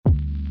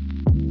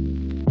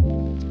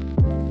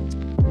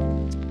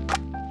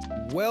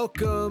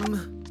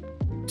Welcome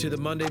to the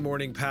Monday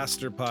Morning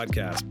Pastor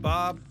Podcast.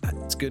 Bob,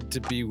 it's good to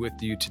be with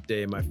you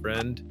today, my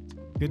friend.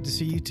 Good to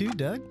see you too,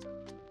 Doug.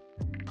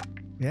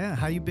 Yeah,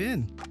 how you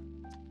been?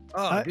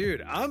 Oh,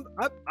 dude,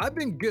 I've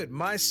been good.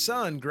 My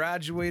son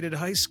graduated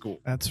high school.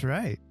 That's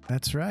right.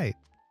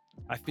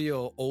 I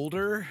feel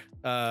older,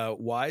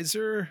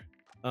 wiser.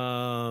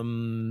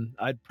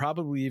 I'd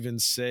probably even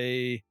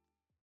say,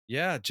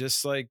 yeah,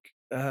 just like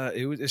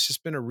it's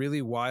just been a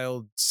really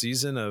wild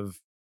season of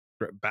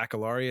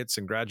baccalaureates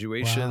and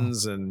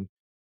graduations and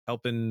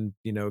helping,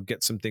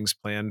 get some things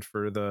planned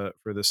for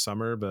the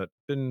summer, but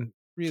been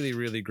really,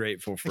 really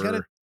grateful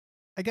for.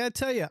 I gotta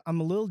tell you, I'm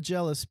a little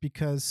jealous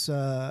because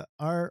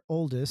our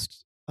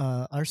oldest,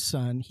 our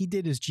son, he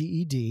did his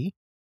GED,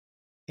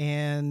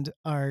 and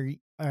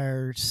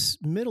our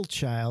middle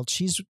child,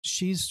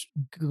 she's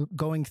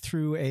going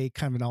through a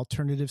kind of an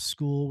alternative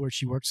school where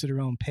she works at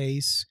her own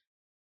pace,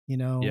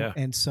 Yeah.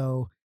 And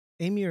so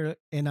Amy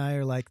and I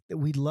are like,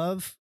 we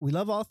love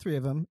all three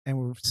of them, and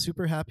we're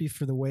super happy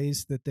for the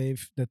ways that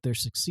they're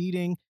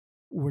succeeding.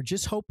 We're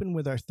just hoping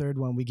with our third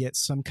one we get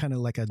some kind of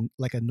like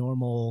a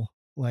normal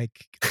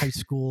like high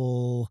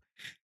school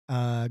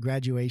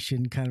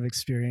graduation kind of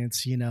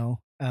experience, Yes.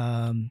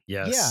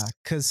 Yeah,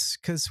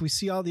 because we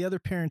see all the other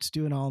parents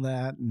doing all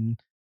that, and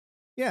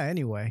yeah.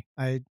 Anyway,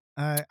 I'm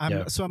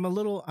a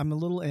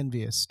little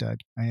envious, Doug.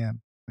 I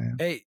am.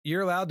 Hey,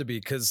 you're allowed to be,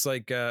 because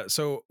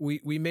so we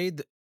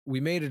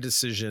made a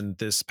decision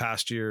this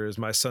past year as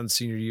my son's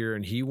senior year,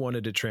 and he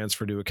wanted to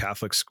transfer to a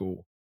Catholic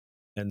school.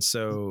 And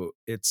so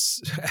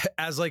it's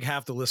as like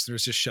half the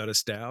listeners just shut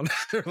us down.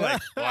 They're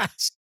like,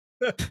 what?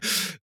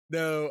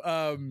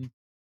 No,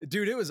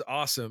 dude, it was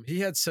awesome.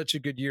 He had such a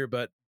good year,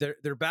 but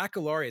their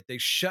baccalaureate, they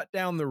shut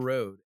down the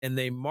road and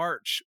they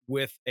march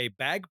with a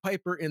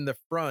bagpiper in the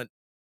front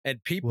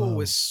and people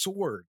with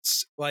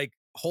swords, like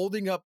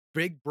holding up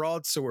big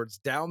broadswords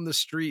down the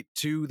street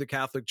to the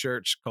Catholic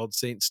church called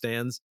St.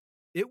 Stan's.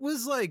 It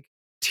was like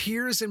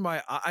tears in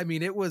my eye. I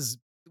mean, it was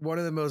one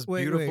of the most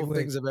beautiful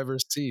things I've ever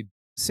seen.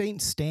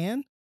 Saint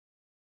Stan?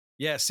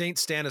 Yeah, Saint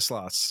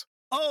Stanislaus.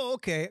 Oh,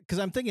 okay. Because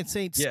I'm thinking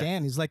Saint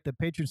Stan. He's like the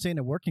patron saint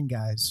of working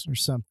guys or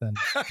something.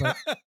 But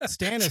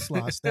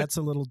Stanislaus, that's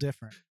a little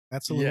different.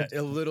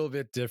 A little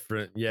bit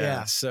different.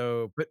 Yeah.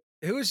 So, but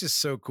it was just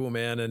so cool,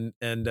 man.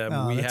 And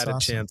we had a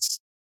chance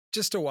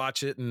just to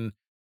watch it and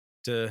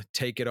to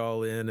take it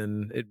all in,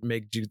 and it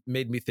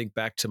made me think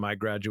back to my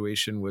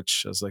graduation,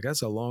 which I was like,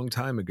 that's a long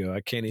time ago.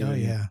 I can't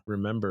even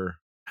remember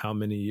how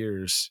many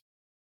years.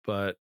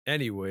 But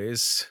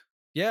anyways,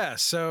 yeah.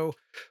 So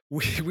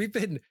we've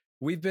been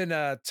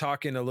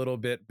talking a little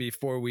bit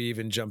before we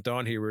even jumped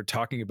on here. We were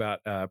talking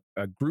about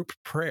a group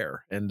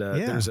prayer, and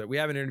we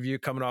have an interview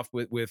coming off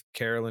with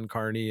Carolyn,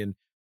 Carney, and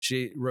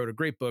she wrote a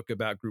great book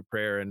about group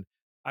prayer. And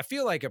I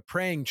feel like a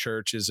praying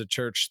church is a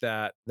church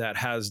that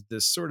has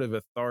this sort of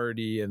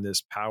authority and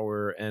this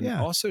power, and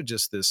also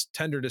just this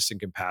tenderness and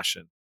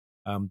compassion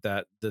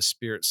that the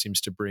Spirit seems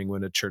to bring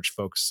when a church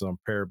focuses on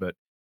prayer. But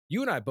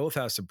you and I both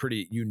have some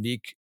pretty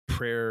unique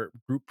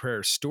group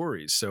prayer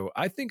stories. So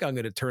I think I'm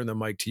going to turn the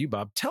mic to you,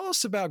 Bob. Tell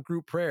us about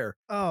group prayer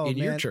in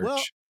your church.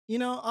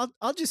 Well,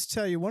 I'll just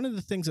tell you, one of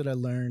the things that I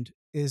learned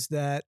is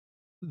that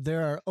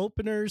there are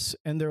openers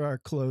and there are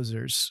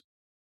closers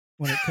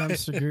when it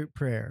comes to group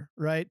prayer,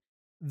 right?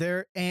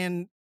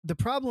 And the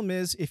problem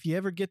is, if you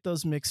ever get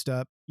those mixed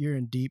up, you're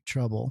in deep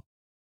trouble.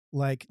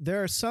 Like,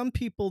 there are some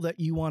people that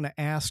you want to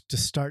ask to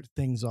start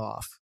things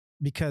off,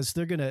 because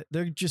they're gonna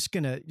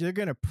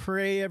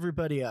pray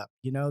everybody up.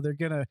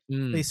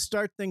 They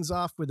start things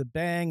off with a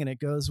bang and it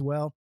goes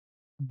well,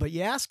 but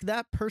you ask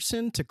that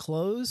person to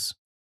close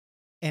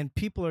and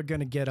people are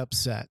gonna get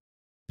upset,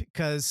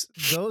 because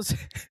those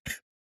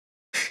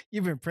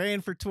you've been praying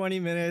for 20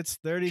 minutes,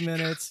 30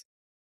 minutes,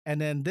 and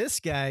then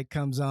this guy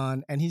comes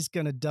on and he's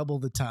gonna double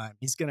the time.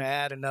 He's gonna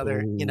add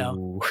another,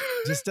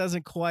 just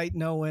doesn't quite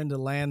know when to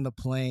land the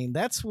plane.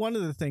 That's one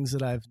of the things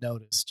that I've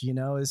noticed,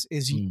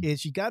 is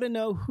you got to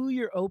know who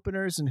your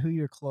openers and who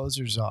your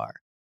closers are,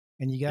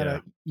 and you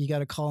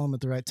gotta call them at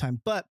the right time.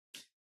 But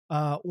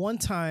one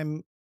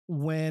time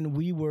when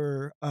we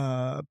were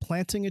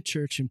planting a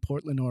church in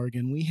Portland,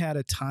 Oregon, we had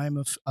a time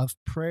of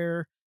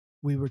prayer.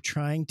 We were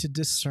trying to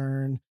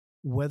discern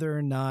whether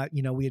or not,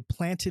 we had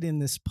planted in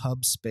this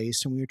pub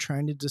space, and we were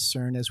trying to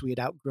discern, as we had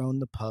outgrown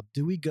the pub,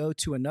 do we go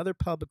to another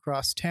pub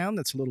across town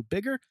that's a little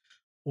bigger,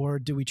 or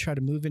do we try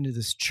to move into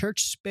this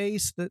church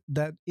space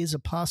that is a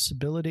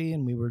possibility?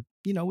 And we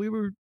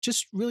were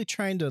just really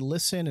trying to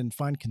listen and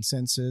find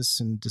consensus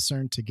and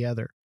discern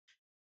together.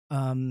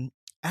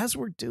 As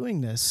we're doing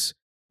this,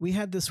 we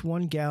had this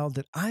one gal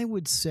that I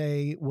would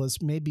say was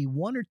maybe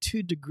 1 or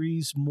 2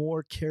 degrees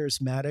more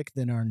charismatic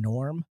than our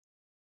norm.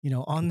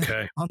 On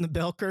the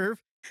bell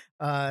curve.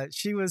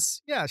 She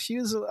was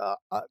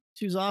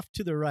off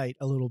to the right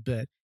a little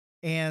bit.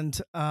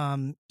 And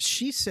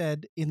she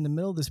said in the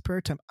middle of this prayer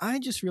time, I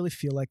just really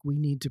feel like we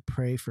need to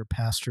pray for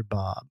Pastor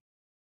Bob.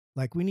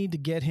 Like, we need to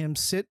get him,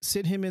 sit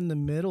him in the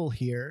middle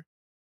here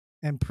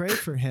and pray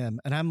for him.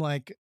 And I'm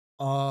like,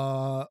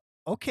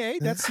 okay,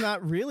 that's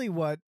not really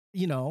what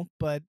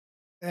but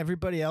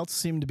everybody else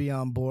seemed to be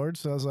on board.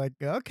 So I was like,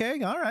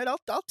 okay, all right,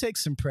 I'll take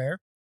some prayer.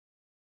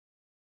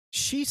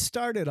 She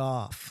started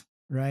off,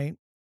 right?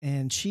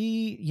 And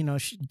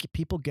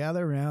people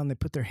gather around, they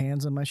put their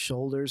hands on my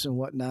shoulders and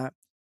whatnot.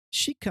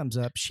 She comes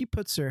up, she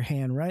puts her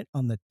hand right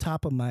on the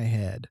top of my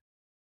head,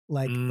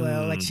 like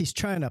she's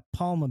trying to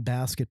palm a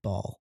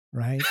basketball,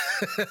 right?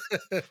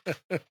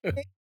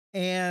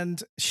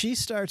 And she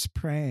starts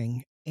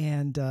praying.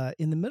 And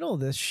in the middle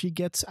of this, she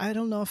gets, I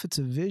don't know if it's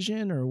a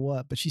vision or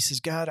what, but she says,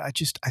 God, I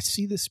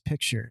see this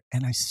picture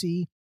and I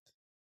see,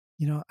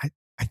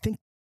 I think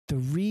the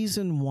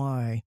reason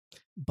why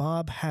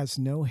Bob has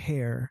no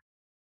hair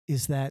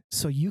is that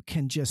so you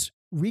can just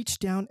reach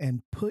down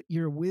and put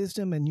your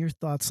wisdom and your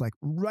thoughts like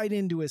right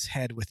into his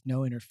head with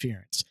no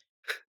interference.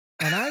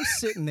 And I'm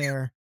sitting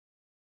there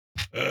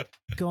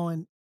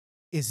going,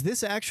 is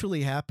this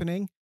actually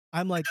happening?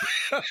 I'm like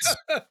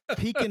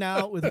peeking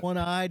out with one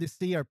eye to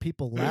see, are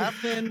people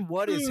laughing?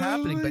 What is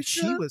happening? But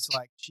she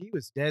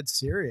was dead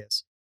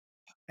serious.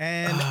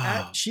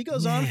 And she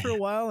goes on for a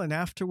while. And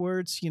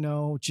afterwards,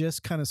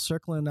 just kind of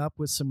circling up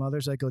with some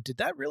others, I go, did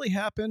that really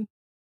happen?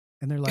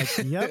 And they're like,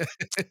 yep,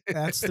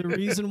 that's the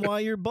reason why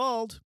you're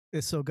bald.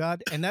 So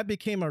God, and that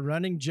became a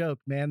running joke,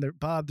 man.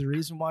 Bob, the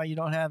reason why you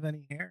don't have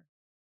any hair,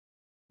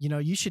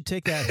 you should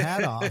take that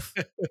hat off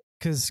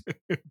because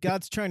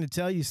God's trying to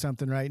tell you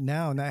something right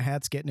now, and that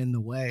hat's getting in the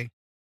way.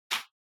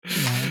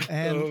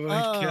 And oh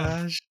my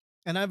gosh.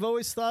 And I've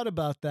always thought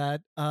about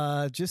that,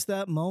 just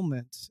that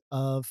moment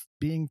of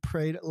being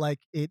prayed.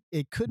 Like it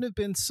couldn't have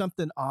been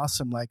something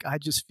awesome. Like, I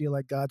just feel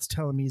like God's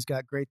telling me he's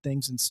got great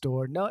things in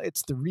store. No,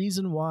 it's the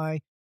reason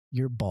why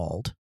you're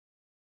bald.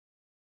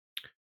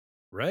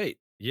 Right.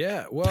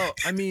 Yeah. Well,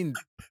 I mean,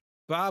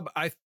 Bob,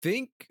 I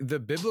think the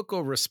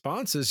biblical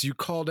response is you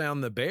call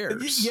down the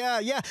bears.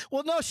 Yeah.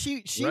 Well, no,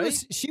 she right?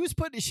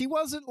 she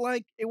wasn't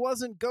like, it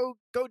wasn't go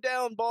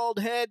down bald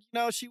head.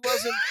 She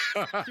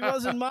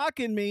wasn't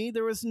mocking me.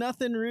 There was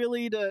nothing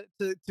really to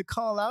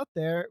call out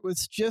there. It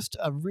was just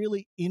a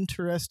really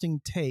interesting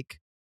take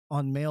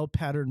on male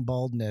pattern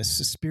baldness,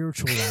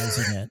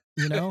 spiritualizing it,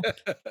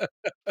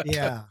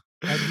 Yeah.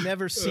 I've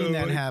never seen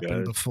that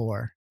happen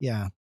before.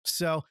 Yeah.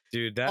 So,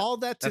 dude, all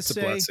that to that's say,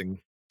 a blessing.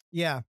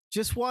 Yeah,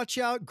 just watch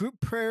out. Group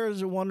prayer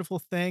is a wonderful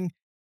thing.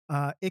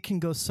 It can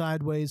go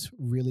sideways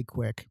really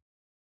quick.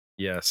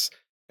 Yes.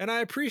 And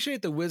I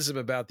appreciate the wisdom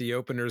about the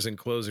openers and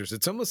closers.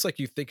 It's almost like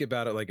you think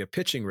about it like a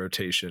pitching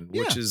rotation,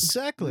 which is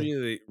exactly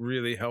really,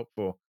 really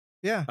helpful.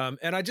 Yeah.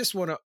 And I just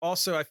want to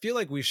also, I feel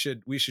like we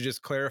should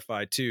just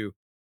clarify too.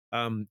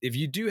 If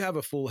you do have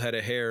a full head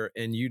of hair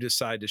and you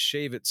decide to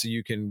shave it so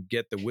you can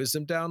get the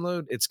wisdom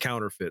download, it's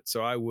counterfeit.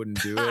 So I wouldn't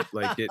do it.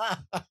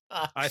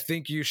 I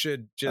think you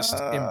should just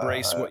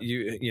embrace what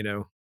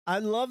I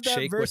love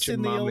that verse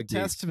in the Old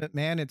Testament,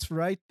 man. It's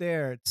right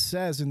there. It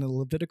says in the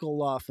Levitical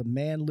law, if a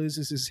man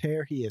loses his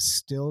hair, he is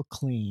still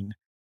clean.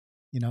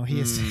 He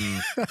is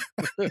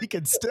he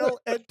can still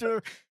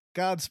enter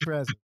God's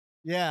presence.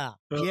 Yeah.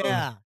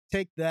 Yeah.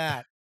 Take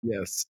that.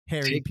 Yes.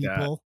 Hairy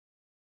people.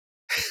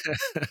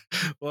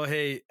 Well,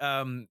 hey,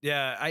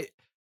 I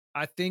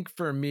think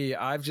for me,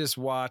 I've just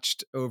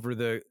watched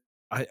over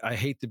I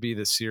hate to be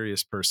the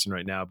serious person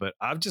right now, but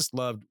I've just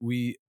loved,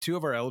 two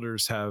of our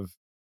elders have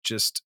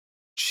just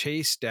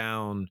chased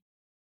down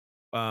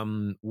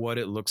what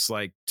it looks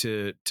like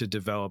to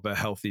develop a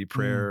healthy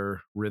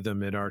prayer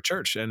rhythm in our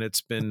church. And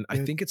I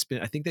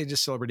think they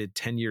just celebrated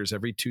 10 years.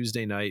 Every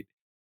Tuesday night,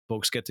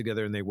 folks get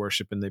together and they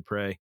worship and they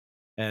pray.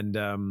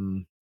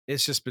 And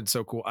it's just been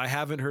so cool. I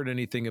haven't heard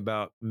anything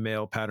about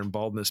male pattern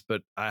baldness,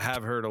 but I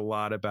have heard a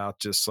lot about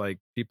just like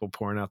people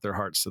pouring out their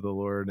hearts to the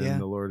Lord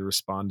and the Lord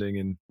responding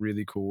in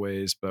really cool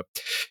ways. But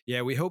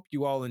yeah, we hope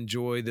you all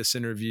enjoy this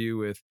interview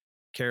with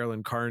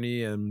Carolyn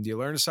Carney and you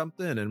learn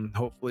something, and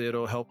hopefully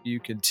it'll help you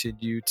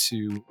continue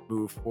to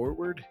move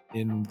forward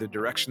in the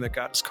direction that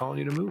God is calling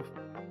you to move.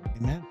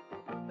 Amen.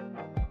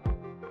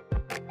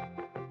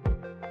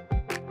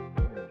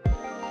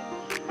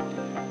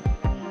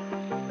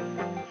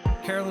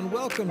 Carolyn,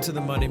 welcome to the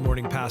Monday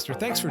Morning Pastor.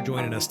 Thanks for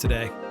joining us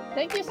today.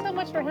 Thank you so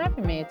much for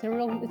having me. It's a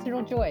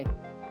real joy.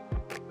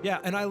 Yeah,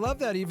 and I love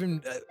that.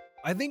 Even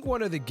I think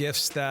one of the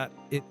gifts that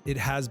it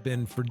has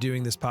been for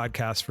doing this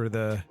podcast for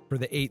the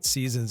 8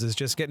 seasons is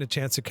just getting a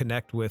chance to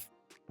connect with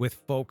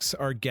folks,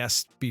 our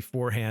guests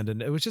beforehand,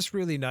 and it was just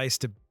really nice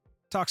to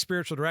talk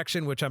spiritual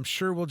direction, which I'm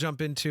sure we'll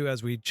jump into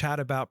as we chat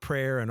about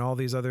prayer and all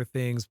these other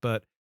things.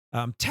 But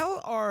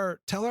tell our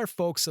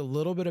folks a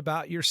little bit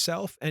about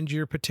yourself and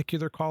your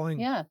particular calling.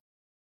 Yeah.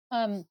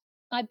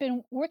 I've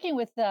been working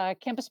with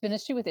campus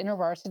ministry with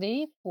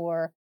InterVarsity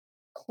for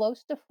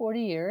close to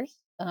 40 years.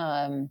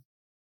 It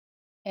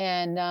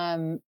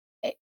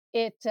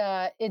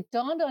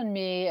dawned on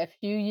me a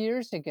few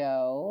years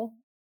ago,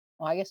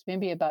 well, I guess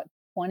maybe about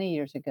 20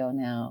 years ago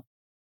now,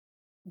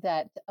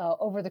 that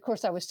over the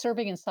course I was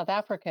serving in South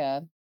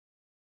Africa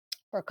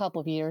for a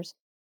couple of years.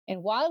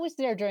 And while I was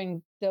there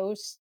during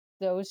those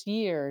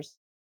years,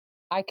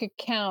 I could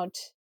count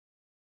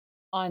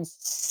on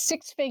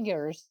 6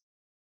 fingers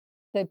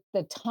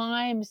the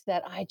times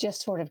that I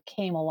just sort of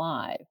came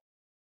alive.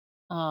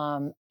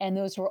 And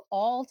those were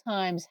all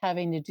times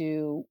having to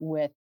do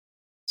with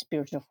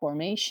spiritual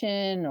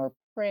formation or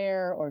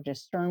prayer or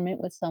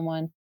discernment with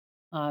someone.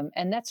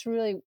 And that's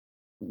really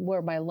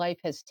where my life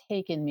has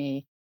taken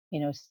me,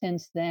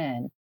 since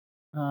then.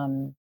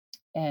 Um,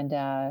 and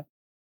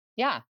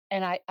yeah,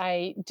 and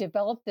I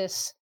developed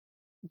this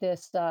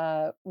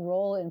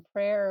role in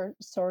prayer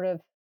sort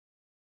of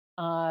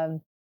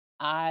um,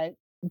 I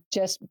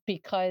just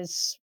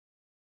because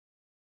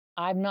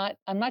I'm not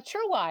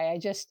sure why.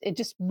 It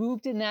just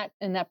moved in that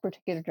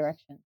particular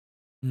direction.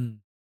 Mm.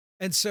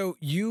 And so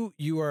you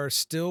are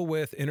still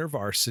with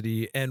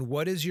InterVarsity, and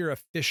what is your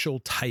official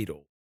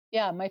title?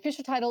 Yeah, my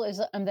official title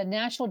is I'm the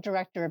National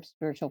Director of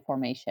Spiritual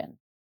Formation.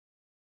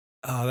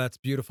 Oh, that's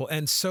beautiful.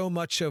 And so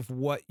much of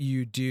what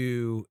you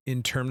do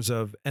in terms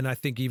of, and I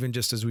think even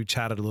just as we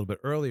chatted a little bit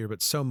earlier,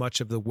 but so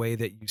much of the way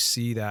that you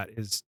see that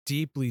is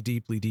deeply,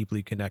 deeply,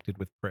 deeply connected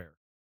with prayer.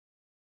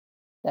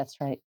 That's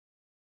right.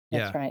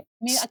 That's Yeah. right.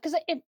 I mean, S- because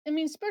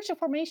spiritual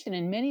formation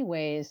in many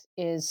ways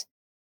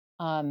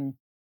um,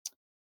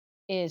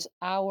 is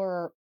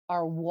our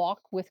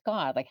walk with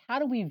God. Like, how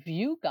do we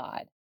view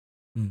God,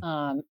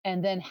 mm,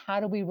 and then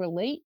how do we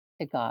relate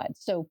to God?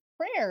 So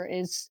prayer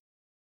is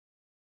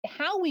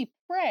how we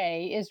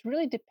pray is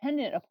really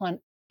dependent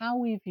upon how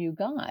we view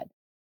God.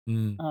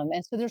 mm.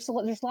 And so there's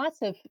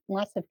lots of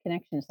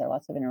connections there,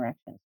 lots of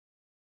interactions.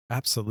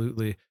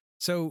 Absolutely.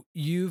 So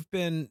you've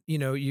been,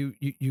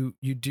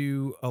 you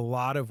do a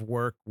lot of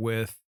work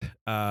with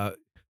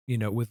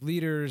with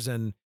leaders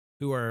and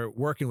who are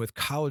working with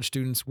college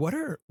students. What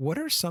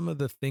are some of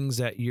the things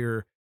that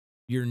you're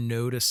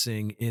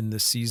noticing in the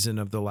season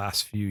of the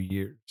last few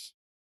years?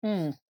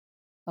 Hmm.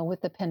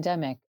 With the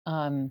pandemic,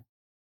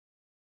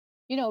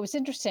 it was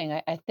interesting.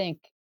 I think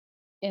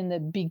in the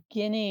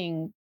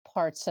beginning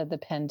parts of the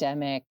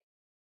pandemic,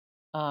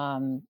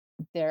 um,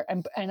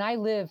 and I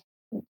live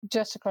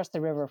just across the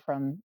river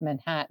from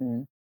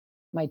Manhattan.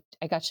 I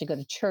actually go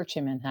to church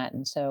in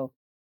Manhattan, so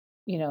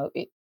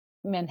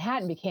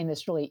Manhattan became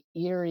this really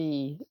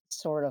eerie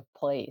sort of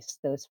place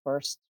those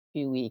first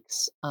few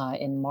weeks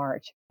in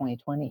March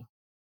 2020.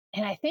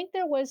 And I think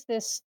there was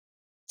this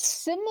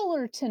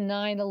similar to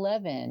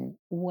 9/11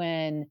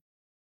 when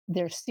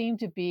there seemed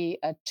to be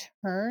a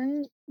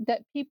turn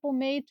that people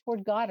made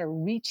toward God or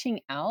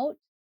reaching out.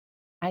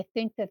 I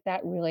think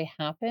that really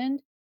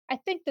happened. I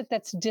think that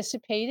that's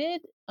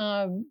dissipated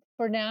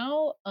for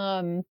now.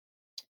 And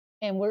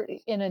we're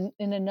in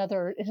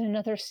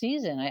another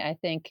season. I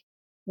think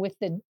with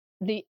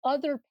the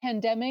other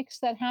pandemics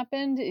that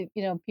happened,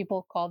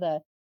 people call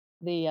the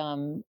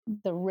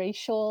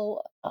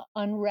racial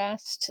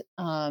unrest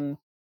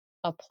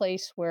a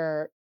place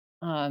where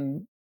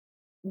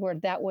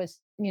that was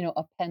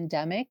a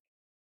pandemic,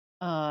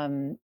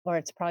 or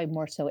it's probably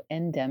more so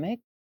endemic,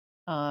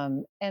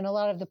 and a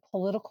lot of the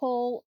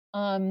political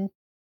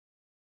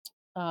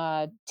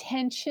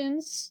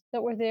tensions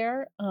that were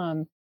there.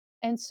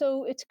 And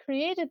so it's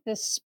created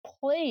this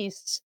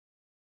place,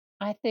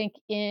 I think,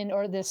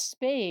 or this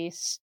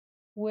space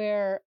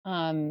where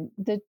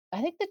the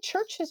I think the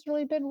church has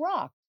really been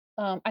rocked.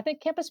 I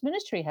think campus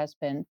ministry has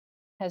been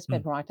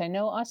Mm. rocked. I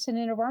know us in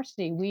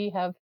university, we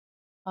have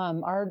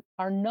our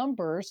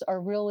numbers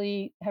have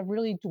really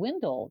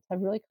dwindled,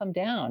 have really come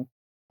down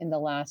in the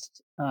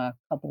last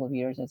couple of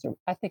years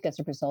I think as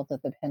a result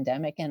of the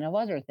pandemic and of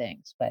other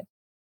things. But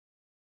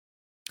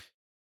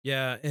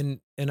Yeah,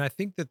 and I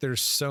think that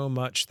there's so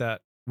much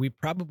that we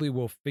probably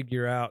will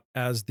figure out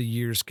as the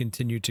years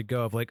continue to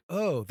go of like,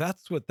 oh,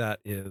 that's what that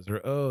is, or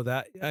oh,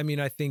 that I mean,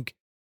 I think,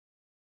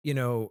 you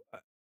know,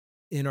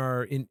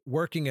 in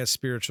working as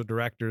spiritual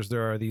directors,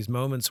 there are these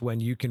moments when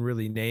you can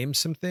really name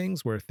some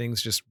things where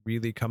things just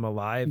really come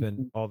alive, and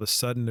Mhm. all of a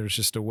sudden there's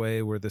just a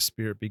way where the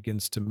spirit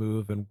begins to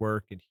move and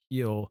work and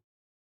heal.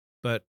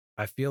 But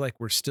I feel like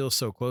we're still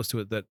so close to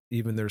it that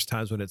even there's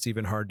times when it's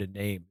even hard to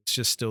name. It's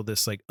just still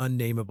this like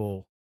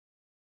unnameable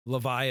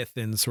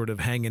Leviathan sort of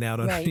hanging out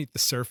Right, underneath the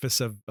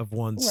surface of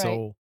one's right.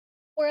 soul.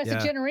 Whereas a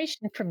Yeah.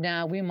 generation from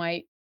now, it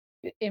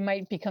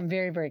might become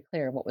very, very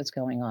clear what was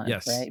going on,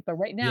 Yes. right? But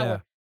right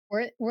now,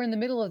 Yeah. we're in the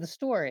middle of the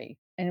story,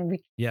 and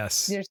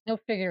Yes. there's no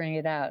figuring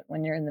it out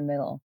when you're in the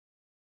middle.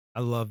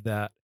 I love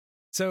that.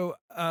 So,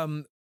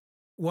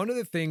 one of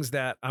the things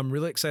that I'm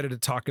really excited to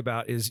talk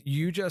about is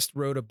you just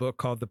wrote a book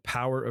called The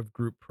Power of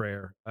Group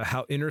Prayer,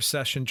 How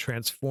Intercession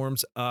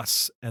Transforms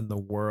Us and the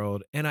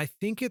World. And I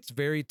think it's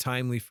very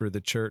timely for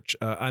the church.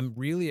 I'm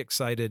really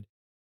excited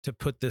to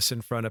put this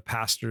in front of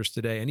pastors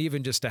today, and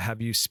even just to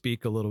have you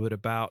speak a little bit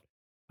about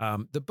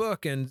the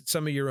book and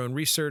some of your own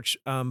research.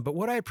 But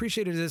what I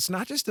appreciate is it's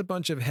not just a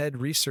bunch of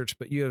head research,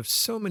 but you have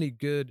so many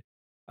good,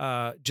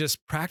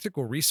 just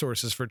practical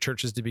resources for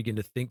churches to begin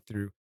to think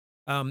through.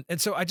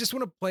 And so I just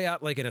want to play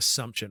out like an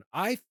assumption.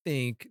 I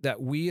think that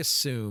we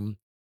assume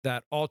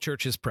that all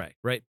churches pray,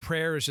 right?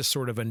 Prayer is just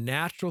sort of a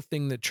natural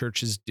thing that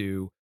churches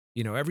do.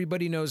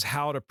 Everybody knows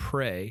how to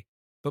pray.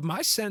 But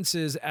my sense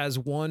is, as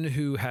one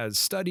who has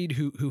studied,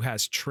 who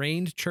has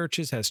trained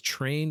churches, has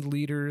trained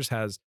leaders,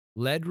 has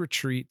led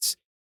retreats,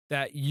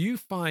 that you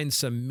find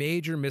some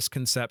major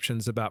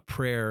misconceptions about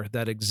prayer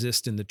that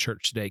exist in the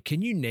church today.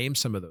 Can you name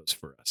some of those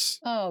for us?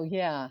 Oh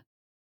yeah.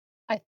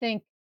 I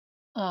think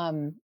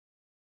um,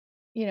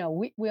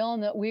 we all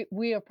know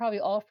we are probably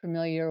all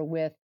familiar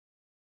with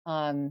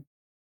um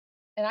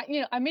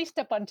and I may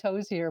step on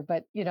toes here,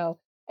 but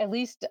at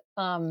least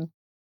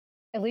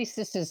at least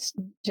this is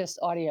just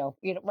audio,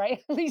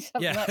 right? At least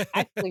I'm Yeah. not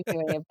actually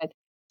doing it. But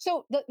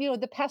so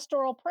the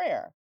pastoral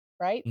prayer,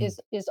 right, Mm.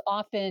 is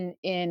often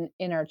in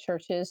our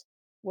churches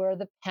where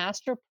the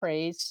pastor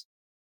prays,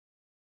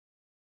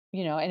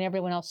 and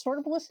everyone else sort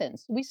of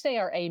listens. We say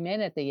our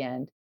amen at the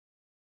end.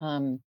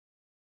 Um,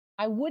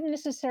 I wouldn't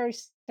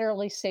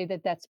necessarily say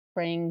that that's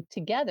praying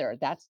together.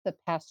 That's the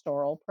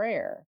pastoral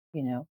prayer.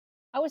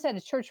 I was at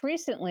a church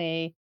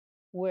recently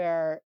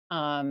where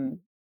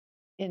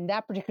in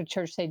that particular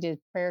church they did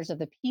prayers of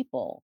the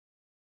people.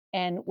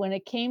 And when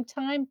it came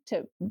time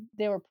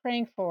they were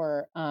praying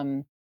for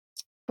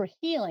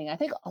healing. I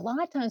think a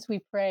lot of times we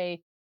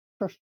pray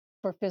for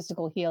for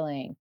physical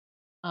healing.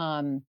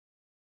 Um,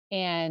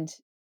 and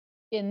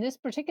in this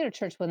particular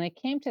church, when they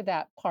came to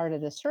that part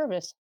of the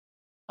service,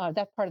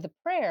 that part of the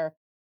prayer,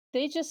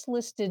 they just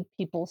listed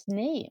people's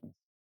names.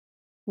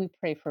 We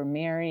pray for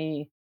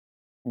Mary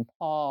and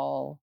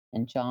Paul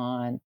and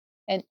John,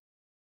 and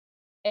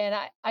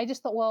I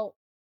just thought, well,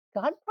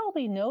 God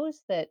probably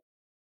knows that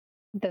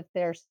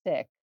they're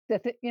sick.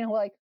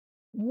 Like,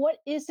 what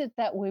is it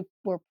that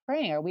we're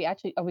praying? Are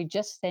we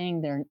just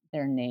saying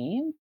their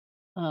name?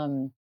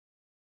 Um,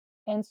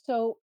 and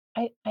so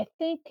I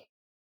think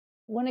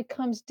when it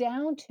comes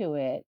down to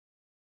it,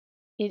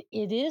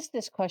 it is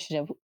this question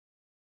of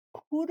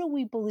who do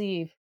we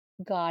believe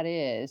God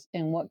is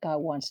and what God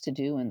wants to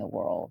do in the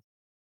world?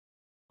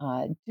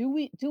 Do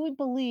we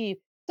believe?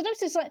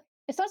 Sometimes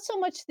it's not so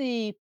much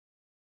the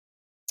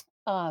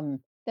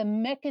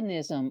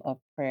mechanism of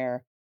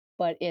prayer,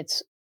 but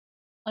it's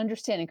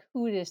understanding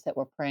who it is that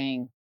we're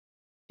praying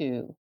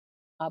to.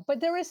 But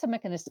there is some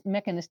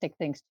mechanistic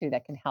things too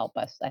that can help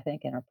us, I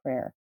think, in our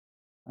prayer.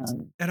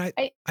 And I,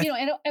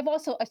 And I've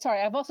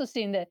also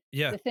seen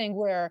yeah. the thing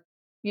where,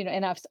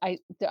 and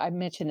I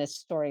mentioned this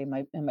story in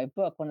my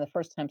book. One of the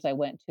first times I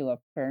went to a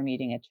prayer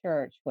meeting at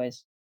church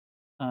was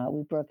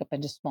we broke up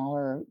into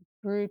smaller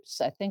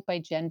groups, I think by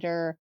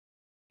gender,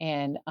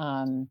 and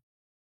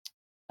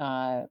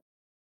uh,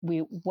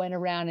 we went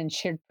around and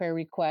shared prayer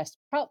requests.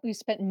 Probably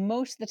spent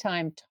most of the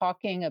time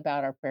talking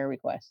about our prayer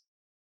requests.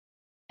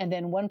 And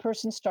then one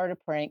person started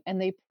praying and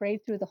they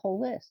prayed through the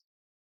whole list.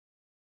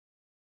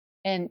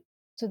 And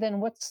so then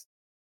what's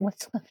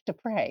left to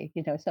pray?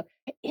 So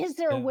is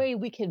there a Yeah. way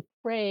we can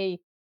pray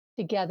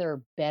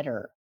together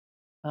better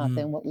Mm.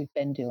 than what we've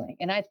been doing?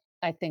 And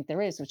I think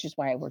there is, which is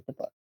why I wrote the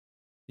book.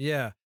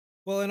 Yeah.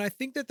 Well, and I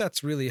think that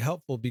that's really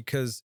helpful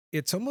because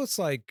it's almost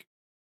like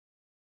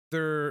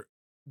there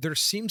there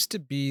seems to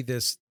be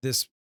this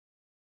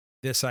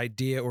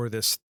idea or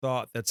this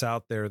thought that's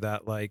out there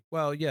that like,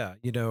 well, yeah,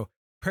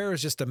 prayer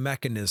is just a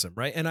mechanism,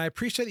 right? And I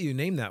appreciate that you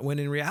name that when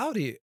in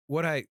reality,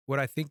 what I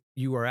think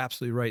you are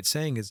absolutely right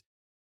saying is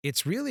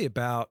it's really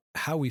about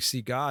how we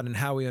see God and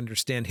how we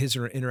understand his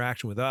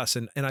interaction with us.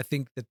 And I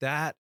think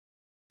that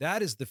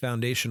is the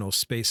foundational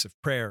space of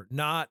prayer,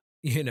 not,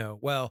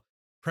 well,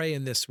 pray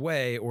in this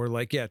way or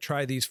like, yeah,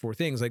 try these four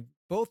things. Like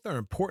both are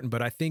important,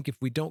 but I think if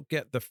we don't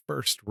get the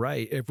first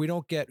right, if we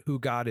don't get who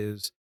God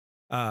is,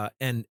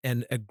 and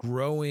a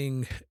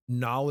growing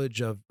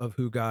knowledge of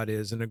who God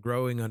is and a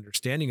growing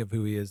understanding of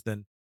who he is,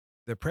 then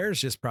the prayer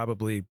is just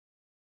probably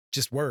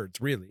just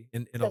words, really,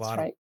 in a That's lot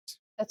of right.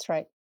 That's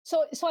right.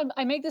 So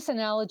I make this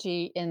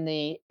analogy in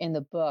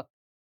the book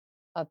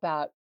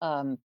about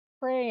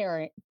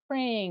prayer,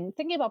 praying,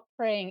 thinking about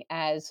praying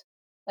as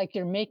like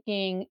you're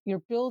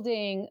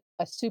building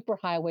a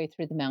superhighway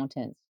through the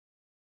mountains.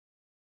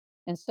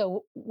 And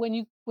so when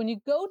you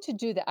go to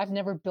do that, I've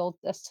never built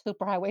a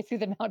superhighway through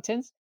the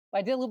mountains, but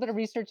I did a little bit of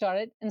research on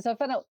it. And so I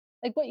found out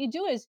like what you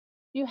do is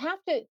you have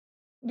to,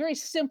 very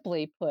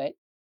simply put,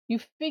 you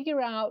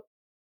figure out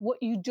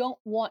what you don't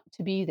want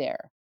to be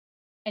there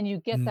and you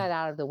get Mm. that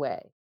out of the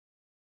way.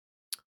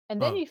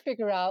 And then Huh. you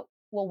figure out,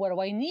 well, what do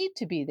I need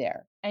to be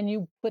there? And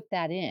you put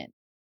that in.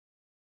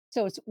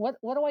 So it's what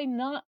do I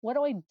not, what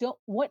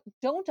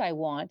don't I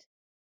want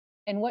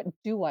and what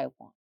do I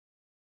want?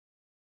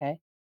 Okay.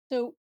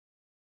 So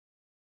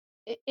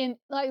in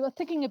like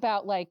thinking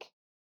about like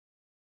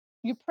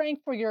you're praying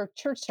for your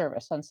church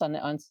service on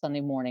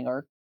Sunday morning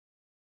or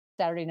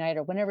Saturday night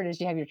or whenever it is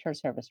you have your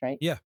church service, right?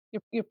 Yeah.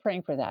 You're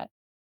praying for that.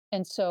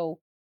 And so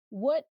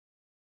what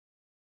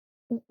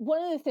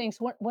one of the things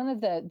one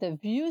of the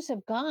views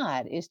of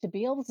God is to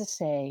be able to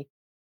say,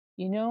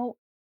 you know,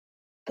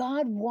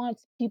 God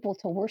wants people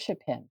to worship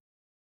him.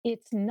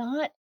 It's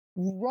not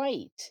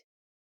right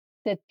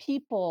that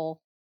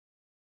people,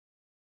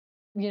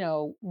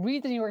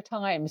 read the New York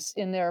Times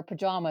in their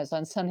pajamas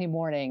on Sunday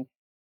morning,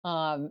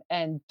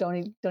 and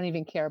don't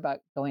even care about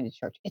going to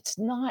church. It's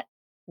not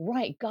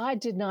right. God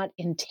did not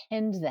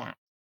intend that,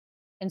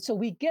 and so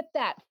we get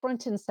that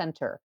front and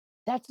center.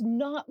 That's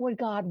not what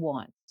God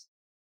wants.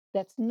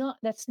 That's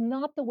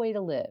not the way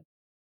to live.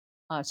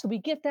 So we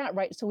get that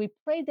right. So we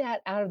pray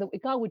that out of the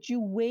God. Would you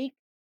wake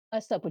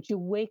us up? Would you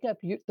wake up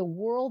the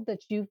world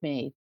that you've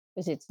made?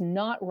 Because it's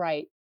not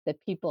right that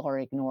people are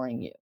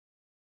ignoring you.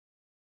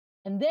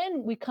 And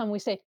then we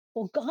say,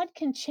 well, God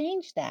can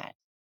change that.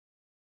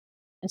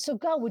 And so,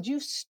 God, would you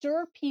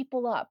stir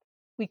people up?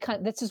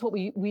 This is what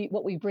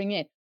we bring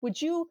in.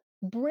 Would you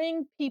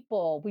bring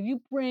people? Would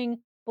you bring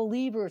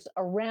believers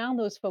around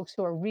those folks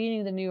who are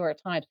reading the New York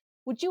Times?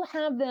 Would you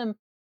have them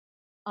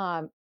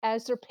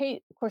as they're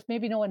paid? Of course,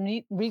 maybe no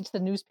one reads the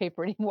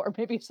newspaper anymore.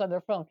 Maybe it's on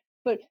their phone.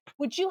 But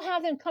would you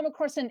have them come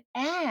across an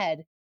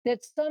ad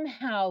that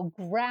somehow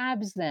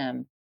grabs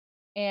them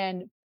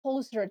and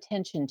pulls their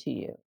attention to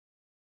you?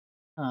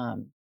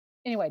 Um,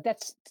 anyway,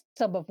 that's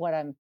some of what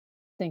I'm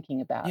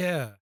thinking about.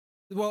 Yeah.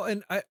 Well,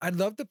 and I'd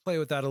love to play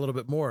with that a little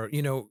bit more.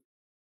 You know,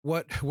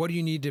 what do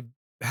you need to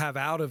have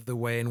out of the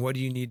way and what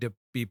do you need to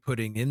be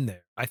putting in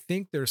there? I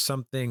think there's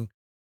something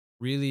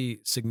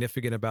really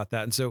significant about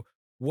that. And so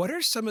what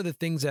are some of the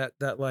things that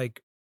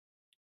like,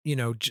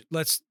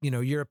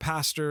 you're a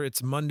pastor,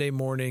 it's Monday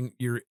morning,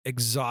 you're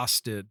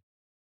exhausted.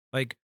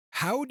 Like,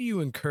 how do you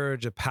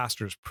encourage a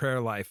pastor's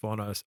prayer life on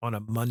a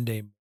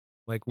Monday?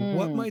 Like,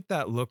 what Mm, might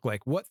that look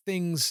like? What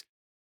things,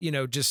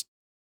 just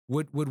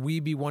would we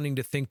be wanting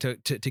to think to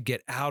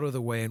get out of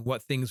the way, and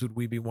what things would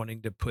we be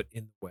wanting to put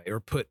in the way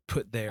or put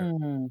there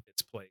mm, in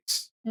its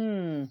place?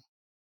 mm.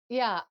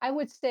 Yeah, I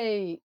would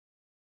say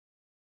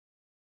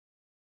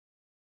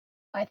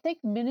I think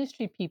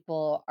ministry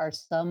people are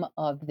some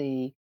of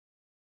the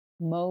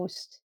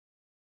most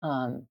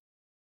um,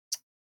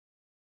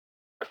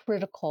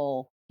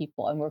 critical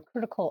people, and we're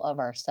critical of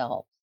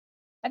ourselves.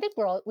 I think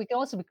we can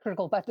also be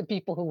critical about the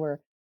people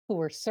who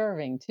we're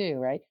serving too,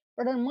 right?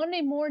 But on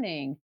Monday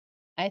morning,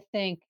 I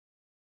think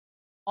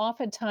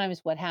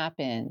oftentimes what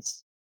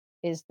happens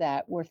is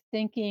that we're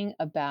thinking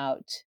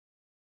about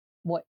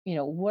what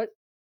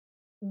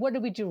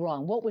did we do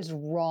wrong? What was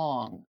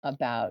wrong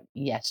about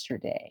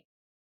yesterday,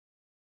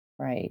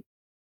 right?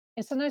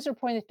 And sometimes we're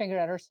pointing the finger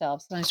at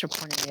ourselves. Sometimes we're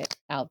pointing it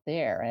out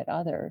there at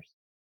others.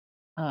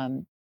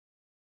 Um,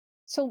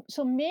 so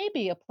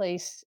maybe a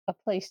place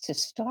to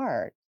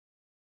start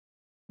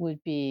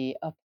would be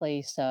a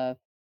place of,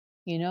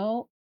 you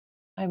know,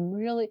 I'm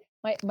really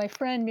my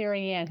friend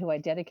Marianne, who I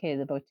dedicated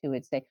the book to,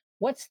 would say,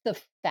 "What's the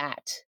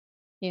fat?"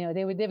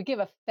 They would give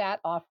a fat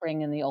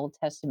offering in the Old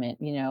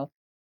Testament. Mm.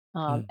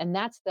 And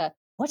that's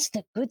what's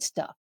the good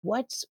stuff?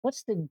 What's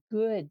the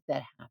good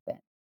that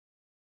happened?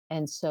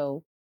 And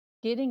so,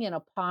 getting in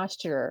a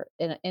posture,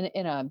 in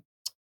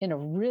a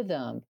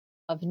rhythm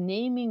of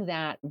naming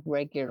that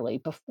regularly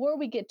before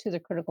we get to the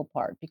critical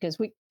part, because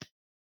we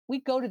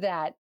go to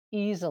that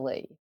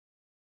easily,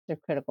 the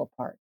critical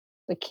part.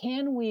 But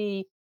can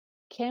we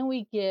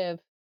give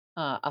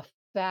a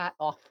fat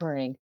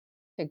offering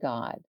to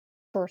God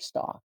first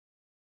off,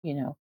 you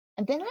know?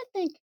 And then I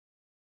think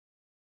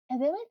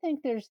and then I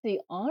think there's the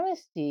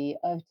honesty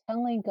of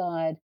telling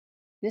God,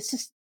 this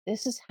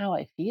is how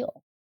I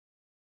feel.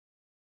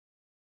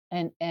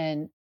 And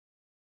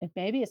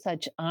maybe it's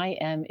such I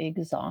am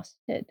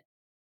exhausted.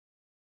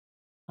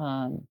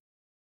 Um,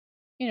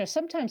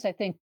 sometimes I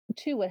think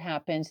too what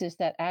happens is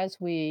that as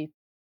we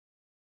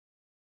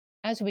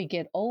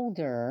get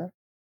older,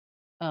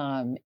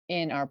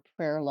 in our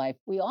prayer life,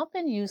 we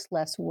often use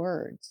less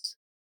words.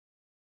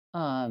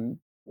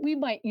 We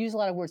might use a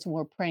lot of words when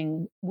we're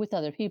praying with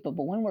other people,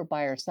 but when we're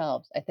by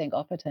ourselves, I think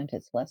oftentimes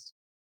it's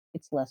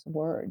less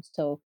words.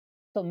 So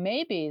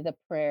maybe the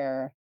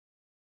prayer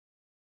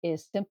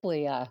is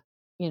simply a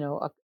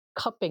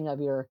cupping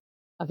of your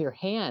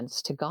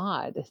hands to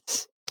God.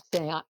 It's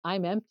saying,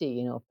 I'm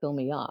empty, fill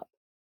me up.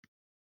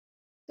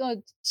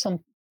 So some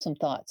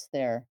thoughts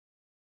there.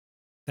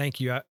 Thank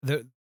you.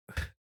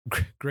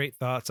 Great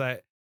thoughts.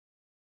 I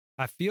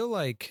feel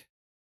like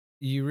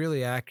you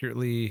really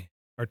accurately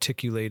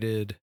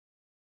articulated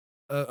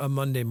a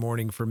Monday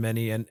morning for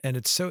many, and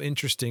it's so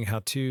interesting how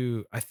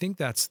too. I think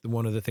that's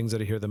one of the things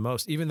that I hear the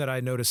most, even that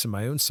I notice in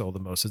my own soul the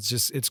most.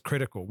 It's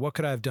critical. What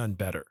could I have done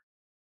better?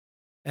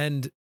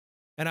 And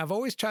and I've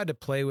always tried to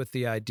play with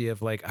the idea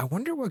of like, I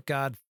wonder what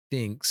God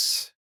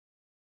thinks.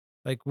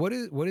 Like, what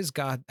is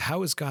God?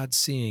 How is God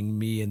seeing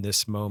me in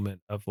this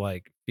moment of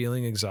like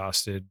feeling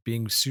exhausted,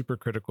 being super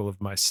critical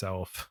of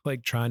myself,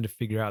 like trying to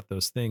figure out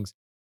those things?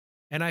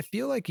 And I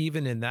feel like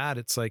even in that,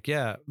 it's like,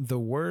 yeah, the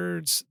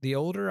words, the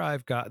older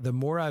I've got, the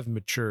more I've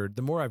matured,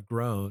 the more I've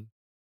grown,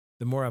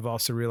 the more I've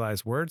also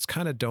realized words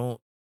kind of don't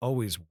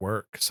always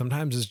work.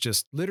 Sometimes it's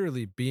just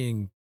literally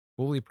being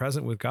fully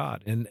present with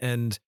God. And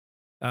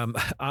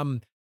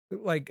I'm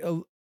like,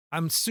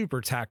 I'm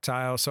super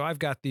tactile. So I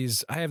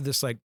have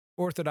this like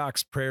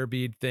Orthodox prayer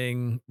bead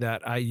thing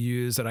that I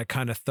use that I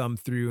kind of thumb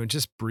through and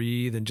just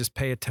breathe and just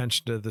pay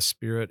attention to the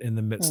spirit in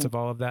the midst Mm, of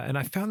all of that. And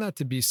I found that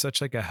to be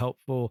such like a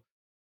helpful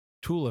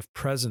tool of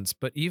presence,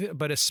 but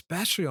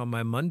especially on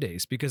my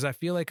Mondays, because I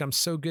feel like I'm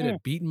so good mm,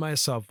 at beating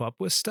myself up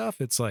with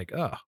stuff. It's like,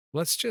 oh,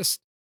 let's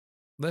just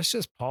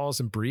pause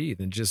and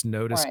breathe and just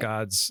notice right.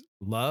 God's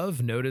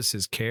love, notice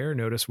his care,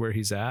 notice where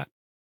he's at.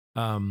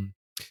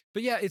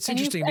 But yeah, it's And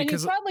you interesting and you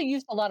because probably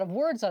used a lot of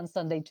words on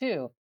Sunday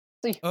too.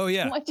 So you oh you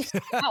yeah. might just be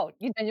out,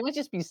 you might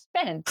just be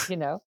spent,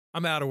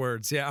 I'm out of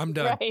words. Yeah, I'm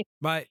done.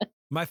 Right.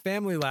 My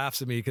family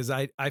laughs at me because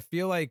I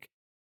feel like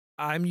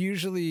I'm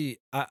usually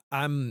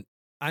I'm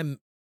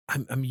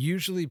I'm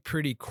usually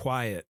pretty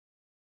quiet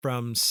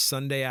from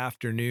Sunday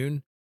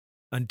afternoon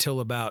until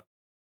about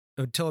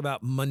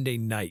Monday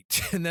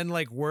night. And then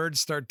like words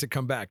start to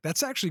come back.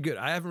 That's actually good.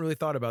 I haven't really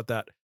thought about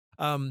that.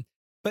 Um,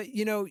 but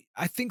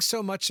I think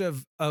so much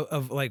of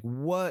like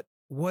what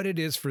it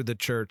is for the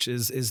church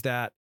is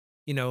that,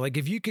 like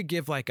if you could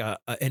give like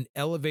an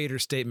elevator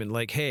statement,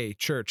 like, hey,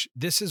 church,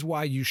 this is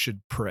why you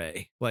should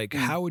pray. Like, Mm.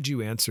 how would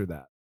you answer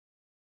that?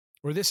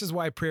 Or this is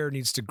why prayer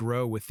needs to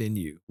grow within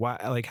you. Why,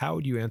 like, how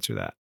would you answer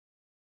that?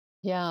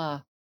 Yeah.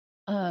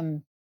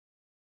 Um,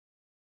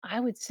 I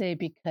would say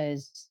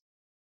because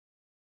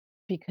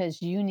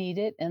you need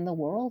it and the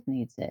world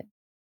needs it.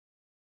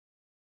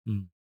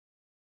 Mm,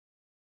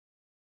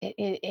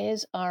 It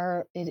is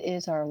our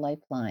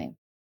lifeline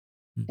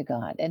mm, to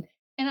God. And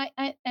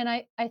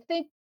I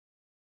think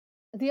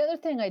the other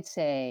thing I'd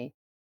say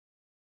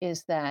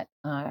is that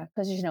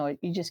because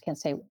you just can't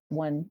say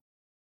one.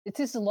 It's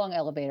just a long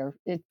elevator.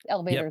 yep.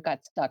 Elevator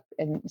got stuck,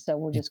 and so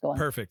we'll just go on.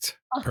 Perfect.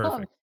 Um,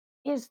 Perfect.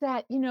 is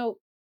that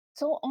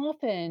so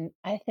often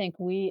I think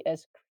we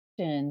as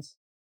Christians,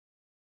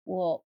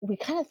 well, we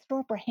kind of throw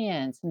up our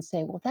hands and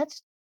say, well,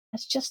 that's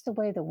just the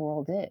way the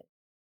world is.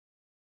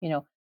 You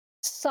know,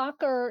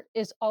 soccer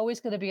is always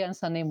going to be on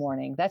Sunday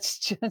morning. That's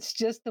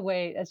just the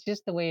way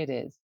it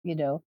is.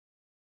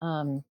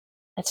 Um,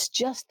 that's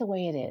just the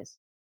way it is.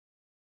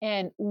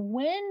 And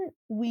when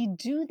we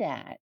do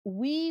that,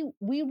 we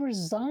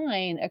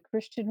resign a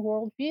Christian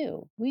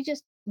worldview.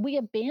 We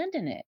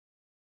abandon it.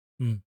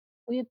 Mm,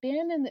 We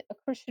abandon a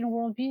Christian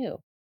worldview.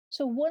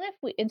 So what if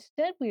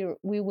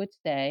we would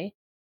say,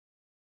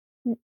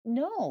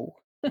 no,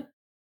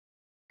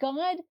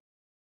 God,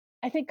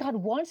 I think God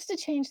wants to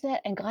change that,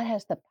 and God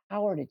has the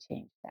power to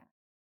change that.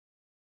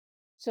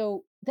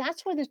 So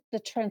that's where the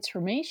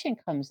transformation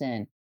comes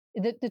in.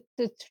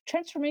 The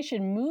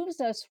transformation moves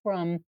us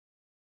from,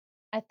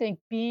 I think,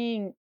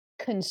 being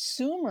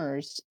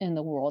consumers in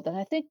the world, and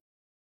I think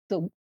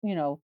the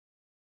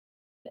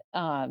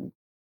um,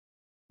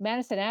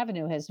 Madison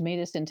Avenue has made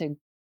us into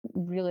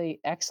really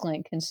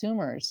excellent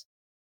consumers,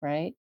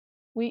 right?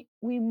 We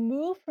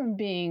move from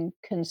being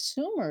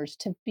consumers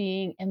to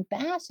being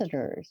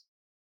ambassadors.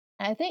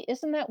 I think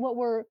isn't that what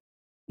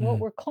mm,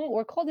 we're called?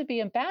 We're called to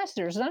be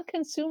ambassadors, not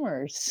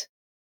consumers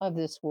of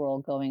this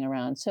world going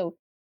around. So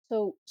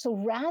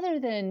rather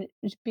than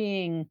just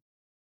being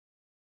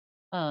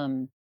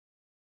um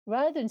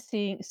rather than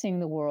seeing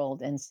the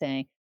world and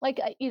saying like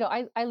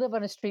I live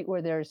on a street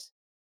where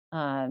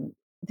um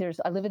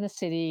I live in the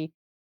city,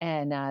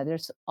 and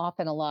there's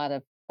often a lot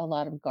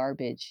of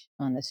garbage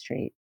on the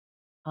street.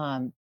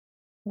 um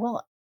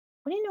well,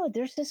 what do you know,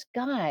 there's this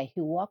guy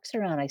who walks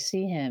around. I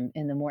see him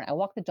in the morning. I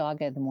walk the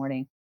dog in the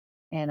morning,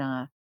 and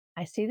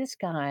I see this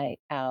guy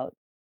out,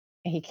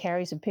 and he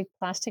carries a big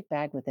plastic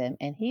bag with him,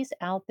 and he's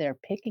out there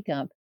picking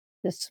up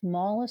the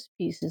smallest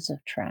pieces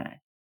of trash.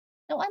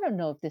 Now, I don't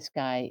know if this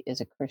guy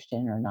is a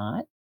Christian or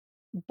not,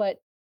 but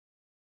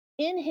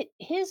in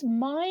his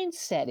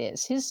mindset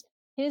is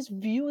his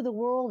view of the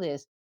world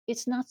is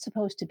it's not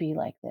supposed to be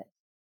like this,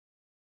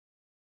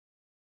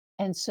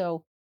 and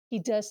so he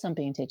does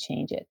something to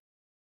change it.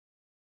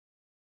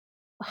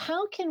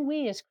 How can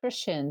we as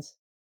Christians,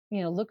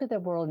 look at the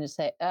world and just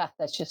say,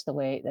 that's just the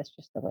way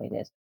it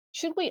is?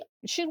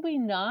 Should we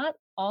not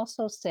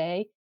also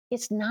say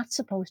it's not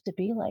supposed to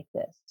be like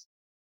this,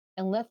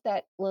 and let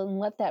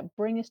that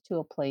bring us to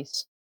a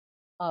place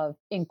of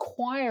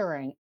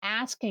inquiring,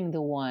 asking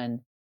the one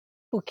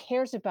who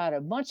cares about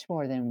it much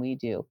more than we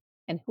do,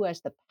 and who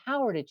has the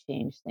power to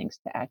change things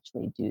to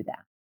actually do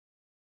that.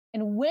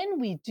 And when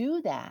we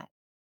do that,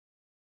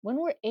 when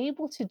we're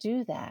able to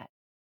do that,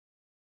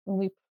 when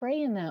we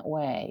pray in that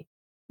way,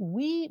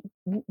 we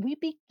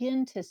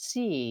begin to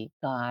see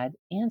God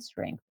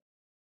answering.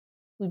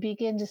 We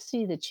begin to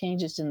see the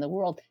changes in the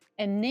world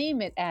and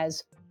name it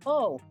as,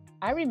 oh,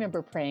 I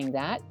remember praying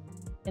that,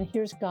 and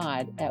here's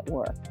God at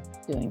work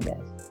doing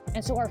this.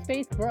 And so our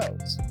faith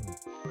grows.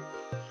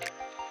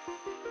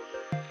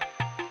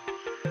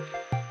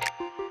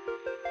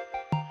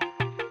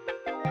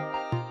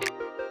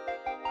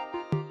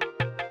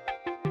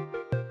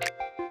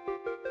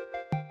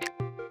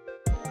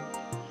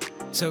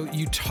 So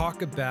you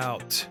talk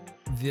about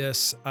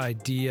this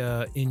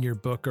idea in your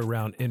book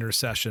around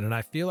intercession, and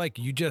I feel like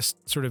you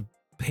just sort of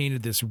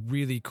painted this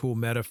really cool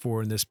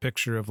metaphor in this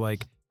picture of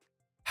like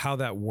how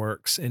that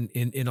works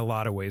in a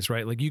lot of ways,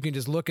 right? Like you can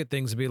just look at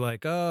things and be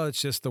like, oh,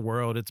 it's just the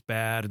world, it's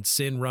bad, and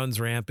sin runs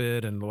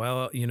rampant, and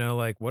well,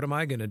 like what am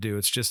I going to do?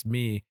 It's just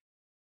me.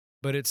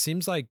 But it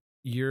seems like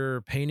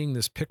you're painting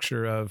this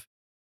picture of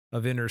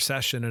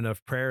intercession and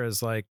of prayer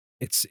as like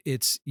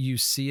it's you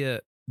see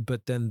it,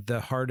 but then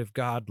the heart of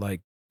God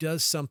like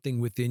does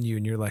something within you,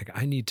 and you're like,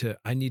 I need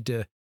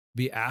to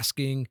be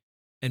asking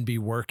and be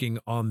working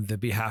on the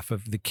behalf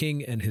of the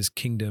king and his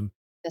kingdom.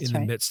 That's in the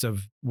right. midst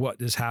of what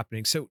is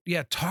happening. So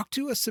yeah, talk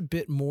to us a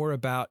bit more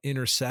about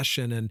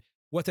intercession and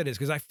what that is,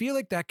 because I feel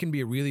like that can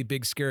be a really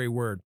big, scary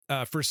word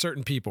for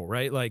certain people,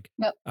 right? Like,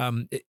 Yep.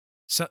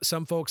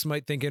 some folks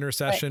might think Right.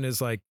 intercession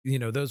is like,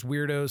 those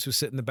weirdos who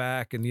sit in the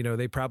back and,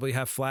 they probably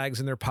have flags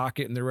in their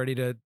pocket and they're ready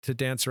to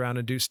dance around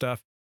and do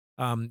stuff.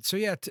 So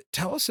yeah,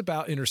 tell us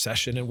about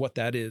intercession and what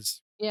that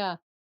is. Yeah.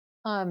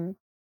 Um,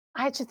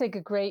 I actually think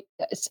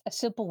a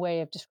simple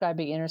way of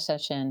describing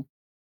intercession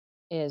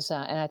is,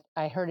 and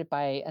I heard it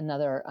by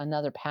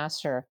another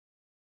pastor,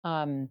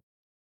 um,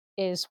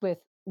 is with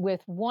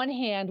one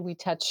hand we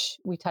touch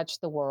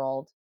the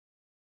world,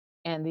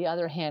 and the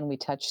other hand we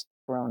touch the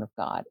throne of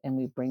God, and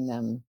we bring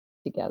them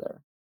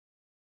together.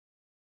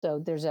 So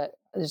there's a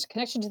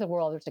connection to the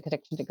world, there's a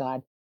connection to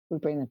God. We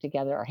bring them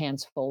together, our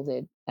hands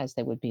folded as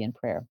they would be in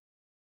prayer.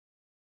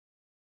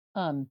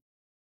 Um,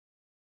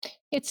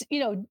 it's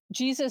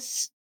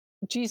Jesus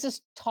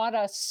taught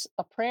us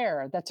a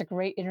prayer. That's a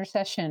great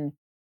intercession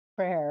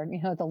prayer.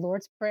 The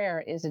Lord's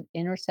Prayer is an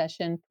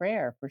intercession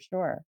prayer for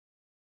sure.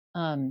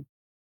 Um,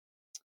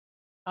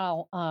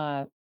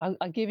 I'll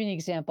give you an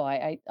example.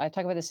 I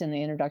talk about this in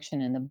the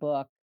introduction in the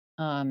book,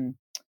 um,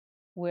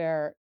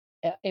 where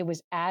it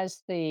was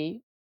as the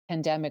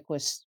pandemic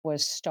was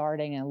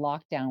starting and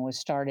lockdown was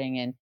starting,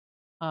 and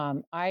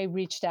I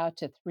reached out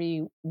to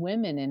three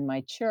women in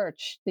my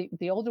church,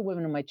 the older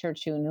women in my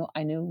church who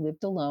I knew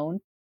lived alone,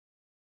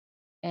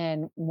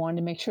 and wanted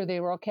to make sure they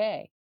were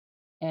okay.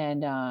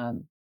 And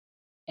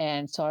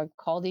so I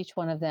called each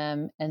one of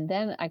them, and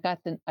then I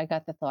got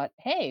the thought,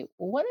 hey,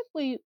 what if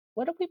we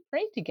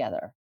prayed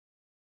together?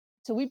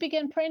 So we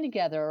began praying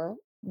together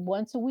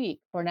once a week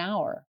for an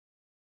hour,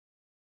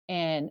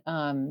 and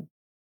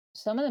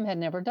some of them had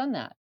never done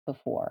that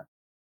before.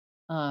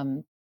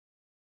 Um,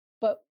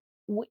 but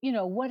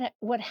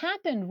what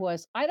happened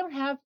was I don't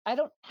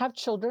have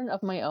children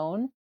of my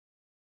own,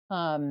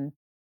 um,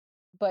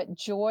 but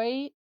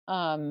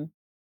um,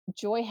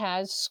 Joy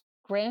has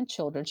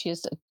grandchildren. She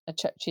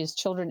has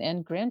children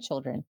and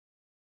grandchildren,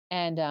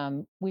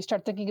 and we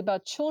start thinking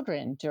about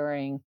children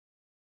during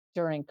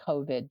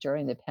COVID,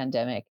 during the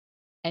pandemic.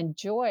 And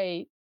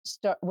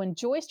when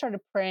Joy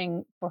started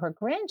praying for her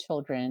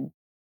grandchildren,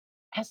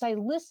 as I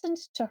listened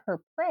to her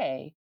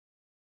pray,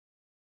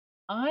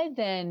 I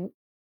then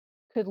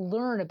could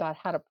learn about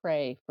how to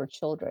pray for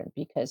children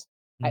because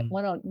Mm.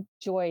 when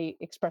Joy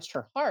expressed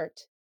her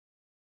heart,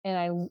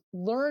 and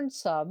learned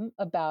some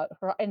about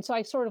her, and so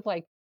I sort of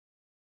like,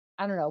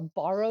 I don't know,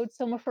 borrowed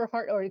some of her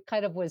heart, or it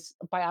kind of was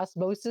by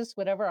osmosis,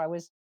 whatever. I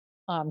was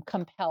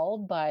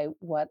compelled by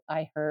what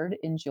I heard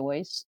in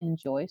Joy's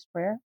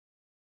prayer.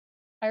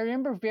 I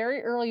remember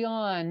very early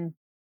on,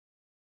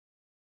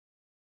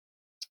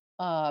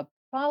 uh,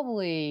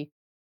 probably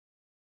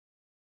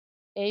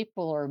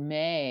April or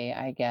May,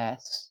 I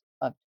guess,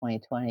 of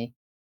 2020.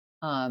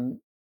 Um,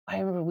 I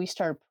remember we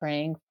started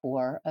praying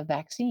for a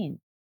vaccine,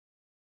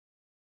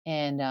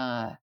 and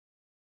none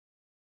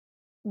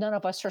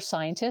of us are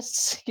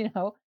scientists,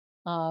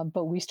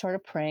 but we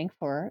started praying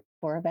for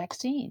a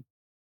vaccine,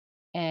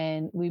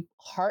 and we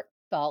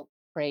heartfelt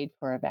prayed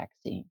for a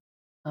vaccine.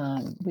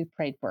 We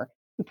prayed for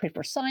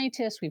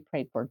scientists. We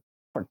prayed for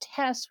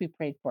tests. We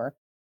prayed for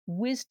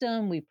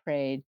wisdom. We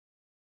prayed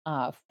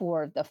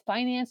for the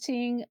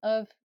financing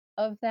of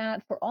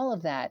that, for all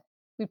of that.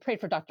 We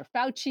prayed for Dr.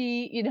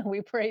 Fauci.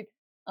 We prayed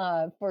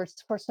for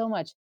so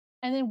much.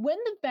 And then when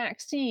the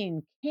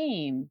vaccine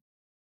came,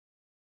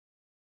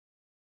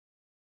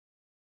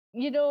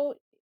 you know,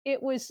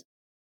 it was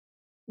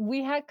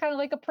we had kind of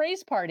like a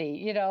praise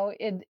party,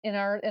 in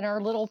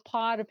our little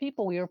pod of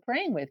people we were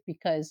praying with,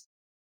 because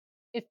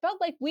it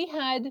felt like we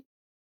had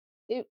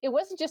it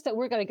wasn't just that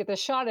we're going to get the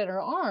shot in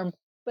our arm,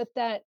 but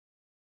that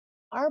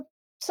our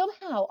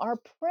somehow our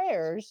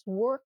prayers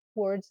work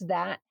towards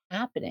that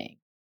happening.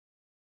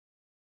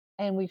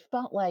 And we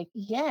felt like,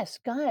 yes,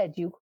 God,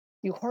 you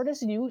heard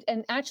us,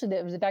 and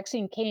actually the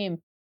vaccine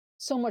came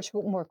so much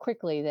more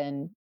quickly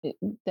than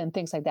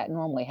things like that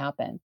normally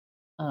happen.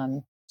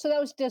 So that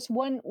was just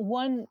one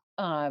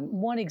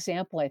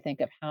example, I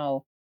think, of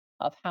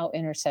how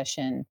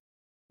intercession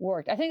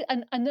worked. I think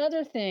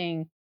another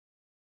thing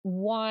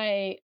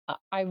why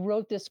I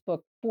wrote this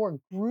book for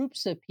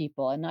groups of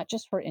people and not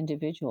just for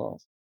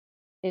individuals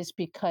is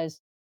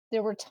because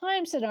there were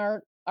times in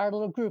our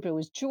little group. It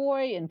was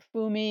Joy and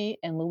Fumi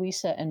and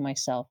Louisa and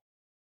myself,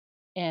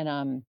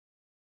 and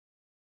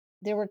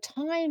there were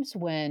times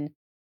when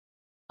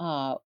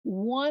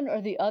one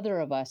or the other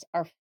of us,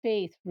 our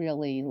faith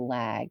really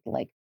lagged.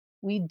 Like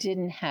we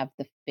didn't have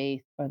the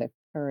faith or the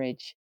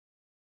courage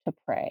to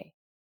pray.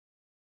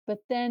 But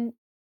then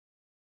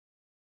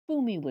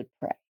Fumi would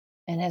pray,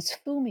 and as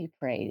Fumi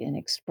prayed and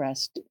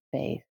expressed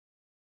faith,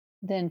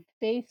 then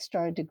faith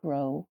started to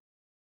grow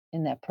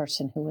in that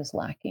person who was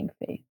lacking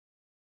faith.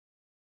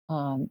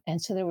 And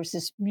so there was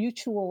this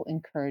mutual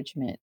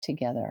encouragement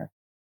together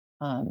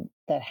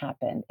that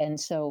happened. And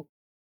so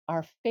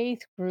our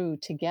faith grew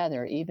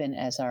together, even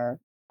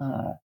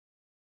uh,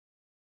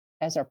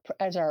 as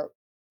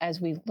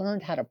we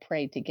learned how to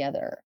pray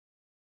together.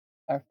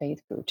 Our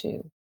faith grew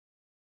too.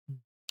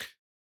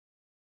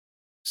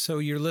 So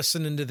you're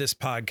listening to this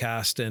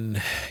podcast and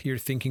you're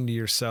thinking to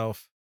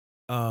yourself,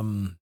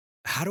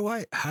 how do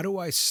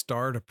I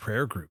start a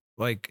prayer group?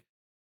 Like,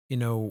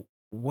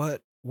 what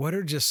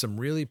are just some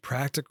really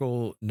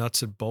practical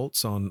nuts and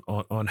bolts on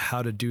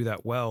how to do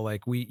that well?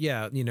 Like we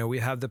have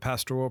the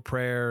pastoral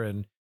prayer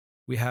and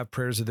we have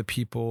prayers of the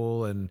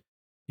people, and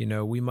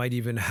we might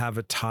even have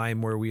a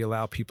time where we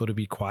allow people to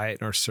be quiet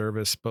in our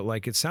service. But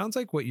like, it sounds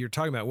like what you're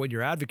talking about, what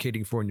you're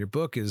advocating for in your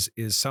book is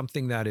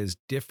something that is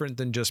different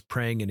than just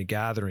praying in a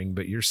gathering.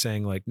 But you're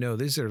saying like, no,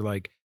 these are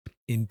like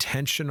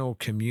intentional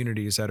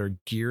communities that are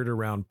geared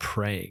around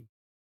praying.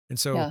 And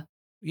so, Yeah.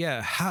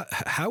 yeah,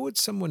 how would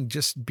someone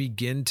just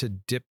begin to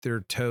dip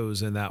their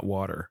toes in that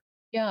water?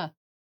 Yeah.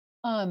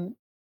 Um,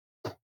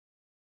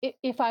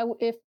 if I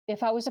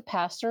was a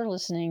pastor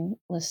listening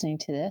to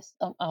this,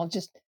 I'll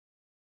just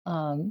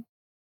um,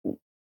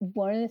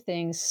 one of the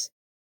things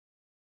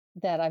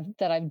that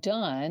I've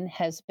done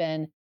has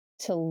been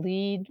to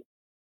lead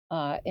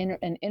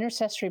an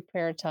intercessory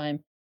prayer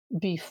time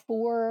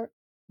before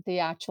the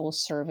actual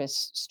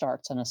service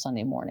starts on a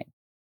Sunday morning.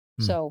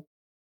 Hmm. So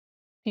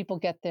people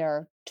get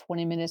there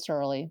 20 minutes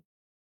early.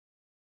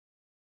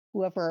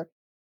 Whoever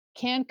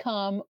can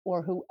come,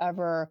 or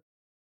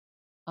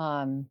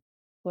um,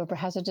 whoever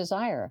has a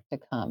desire to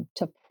come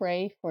to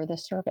pray for the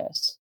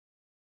service,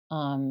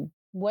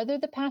 whether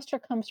the pastor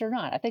comes or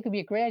not. I think it'd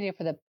be a great idea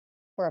for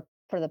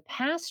the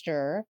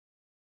pastor.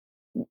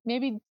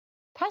 Maybe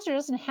pastor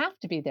doesn't have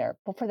to be there,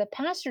 but for the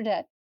pastor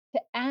to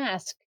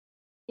ask,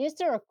 is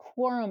there a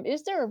quorum?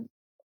 Is there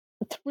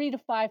 3 to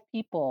 5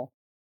 people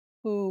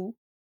who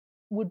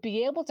would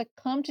be able to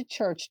come to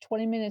church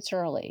 20 minutes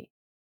early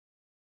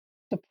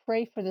to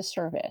pray for the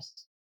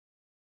service?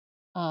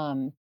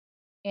 Um,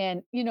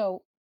 and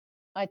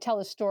I tell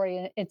a story,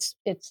 and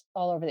it's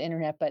all over the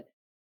internet. But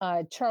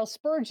Charles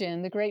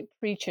Spurgeon, the great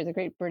preacher, the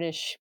great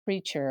British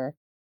preacher,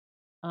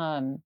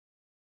 um,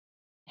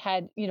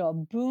 had a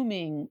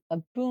booming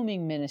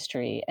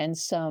ministry, and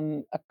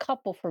a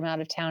couple from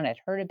out of town had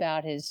heard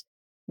about his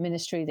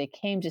ministry. They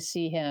came to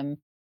see him.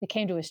 They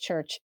came to his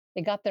church.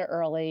 They got there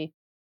early.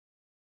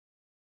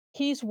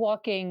 He's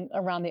walking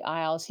around the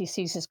aisles. He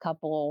sees his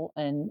couple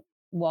and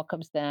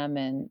welcomes them,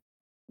 and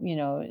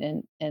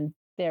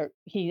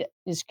he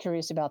is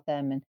curious about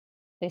them, and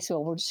they say,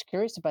 "Well, we're just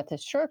curious about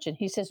this church." And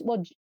he says,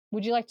 "Well,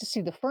 would you like to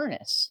see the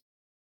furnace?"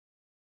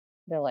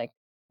 They're like,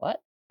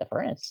 "What? The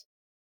furnace?"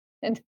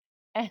 And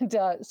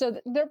so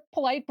they're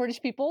polite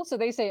British people, so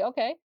they say,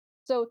 "Okay."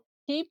 So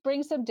he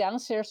brings them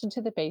downstairs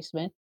into the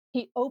basement.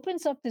 He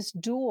opens up this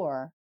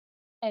door,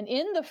 and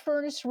in the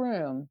furnace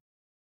room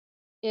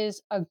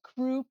is a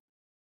group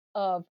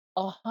of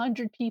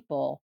 100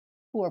 people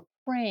who are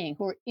praying,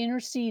 who are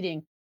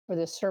interceding for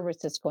the service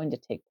that's going to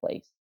take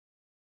place.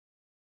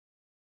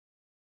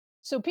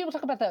 So people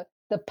talk about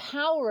the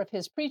power of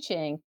his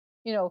preaching.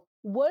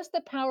 Was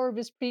the power of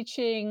his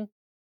preaching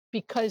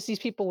because these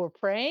people were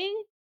praying?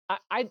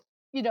 I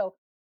you know,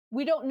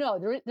 we don't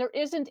know. There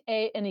isn't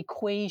an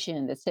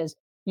equation that says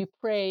you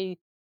pray,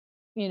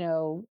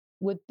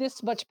 with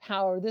this much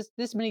power,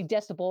 this many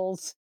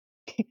decibels,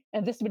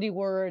 and this many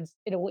words,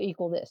 it will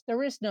equal this.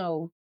 There is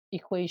no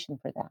equation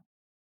for that.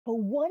 But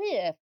what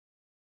if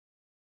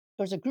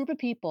there's a group of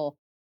people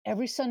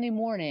every Sunday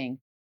morning,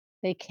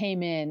 they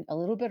came in a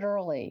little bit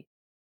early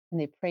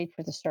and they prayed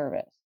for the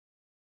service?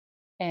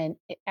 And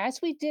as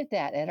we did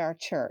that at our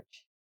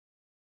church,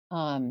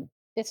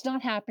 it's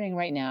not happening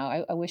right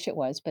now. I wish it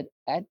was, but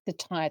at the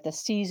time, at the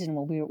season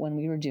when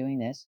we were doing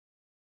this,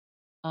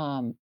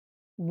 um,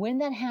 when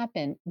that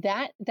happened,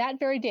 that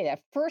very day,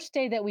 that first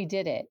day that we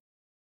did it,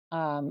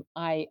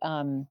 I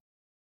kind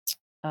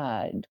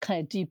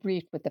of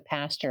debriefed with the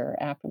pastor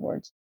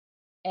afterwards,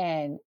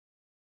 and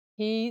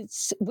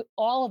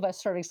all of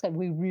us sort of said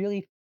we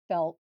really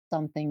felt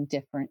something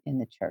different in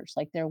the church.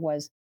 Like there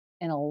was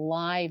an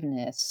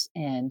aliveness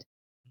and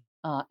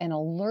an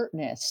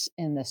alertness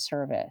in the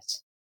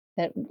service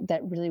that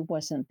really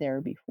wasn't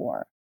there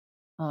before.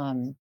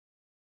 Um,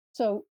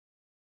 so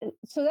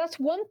so that's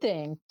one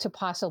thing to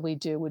possibly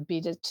do, would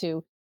be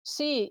to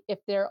see if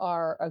there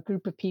are a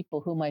group of people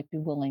who might be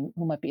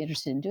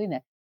interested in doing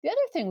that. The other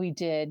thing we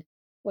did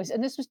was,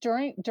 and this was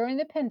during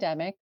the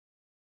pandemic,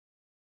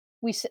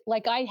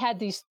 like I had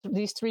these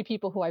other 3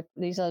 people who I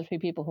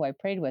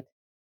prayed with.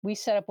 We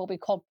set up what we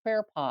called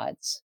prayer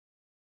pods,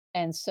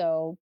 and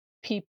so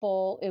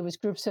it was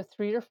groups of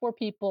 3 or 4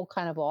 people,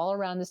 kind of all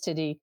around the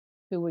city,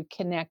 who would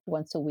connect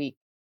once a week,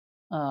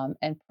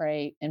 and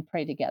pray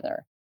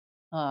together,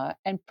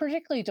 and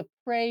particularly to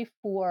pray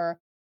for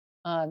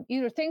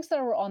either things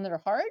that were on their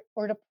heart,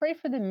 or to pray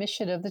for the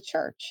mission of the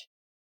church.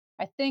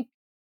 I think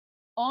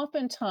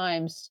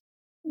oftentimes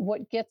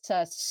what gets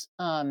us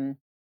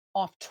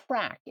off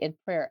track in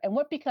prayer, and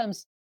what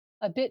becomes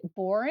a bit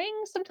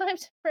boring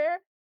sometimes in prayer,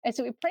 and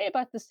so we pray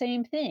about the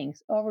same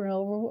things over and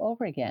over and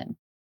over again,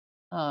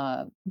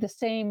 the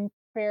same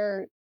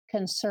prayer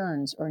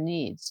concerns or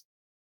needs.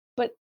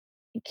 But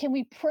can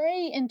we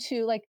pray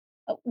into, like,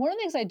 one of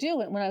the things I do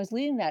when I was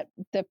leading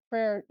the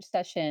prayer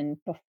session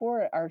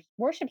before our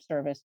worship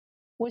service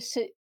was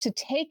to to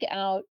take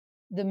out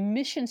the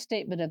mission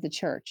statement of the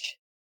church.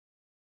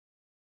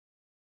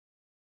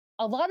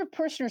 A lot of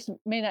parishioners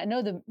may not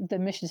know the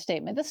mission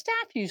statement. The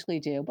staff usually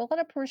do, but a lot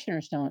of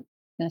parishioners don't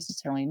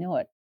necessarily know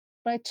it.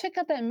 But I took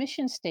out that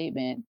mission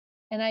statement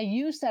and I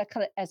used that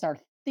kind of as our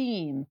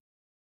theme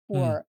Mm.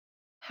 for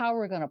how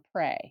we're going to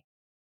pray,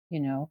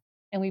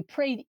 and we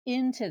prayed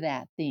into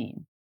that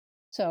theme.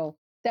 So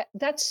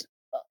that's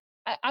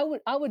I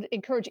would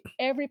encourage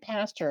every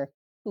pastor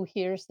who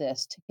hears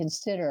this to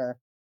consider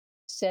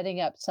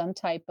setting up some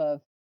type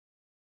of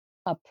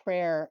a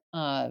prayer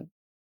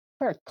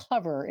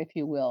cover, if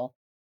you will,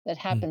 that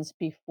Mm. happens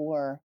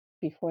before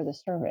the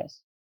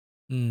service.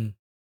 Mm.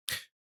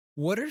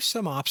 What are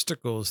some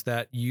obstacles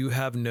that you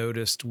have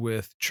noticed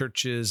with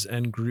churches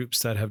and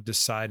groups that have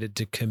decided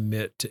to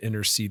commit to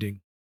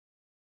interceding?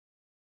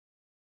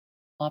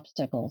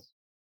 Obstacles.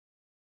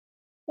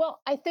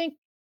 Well, I think,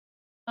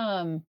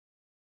 um,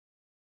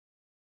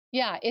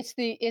 yeah, it's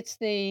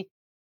the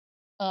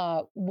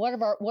what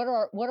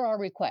are our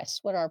requests?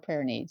 What are our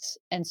prayer needs?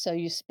 And so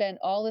you spend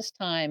all this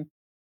time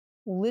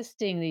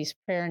listing these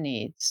prayer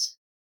needs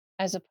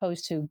as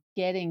opposed to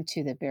getting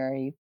to the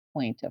very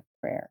point of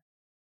prayer.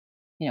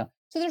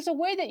 So there's a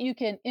way that you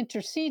can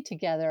intercede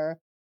together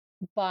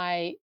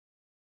by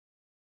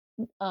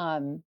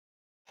um,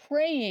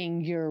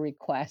 praying your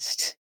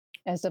request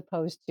as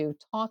opposed to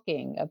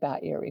talking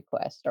about your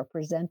request or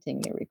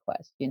presenting your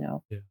request. Yeah.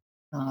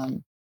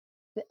 Um,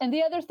 and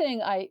the other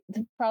thing,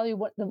 probably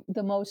what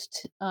the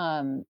most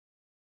one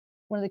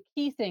of the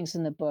key things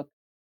in the book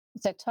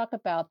is I talk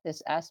about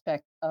this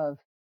aspect of,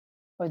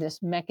 or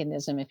this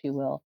mechanism, if you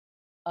will,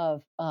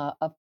 of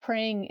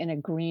praying in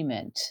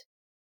agreement.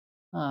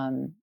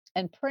 Um,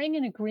 and praying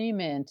in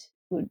agreement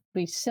would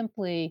be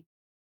simply,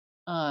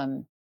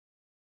 um,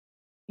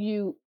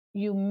 you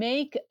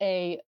make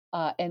a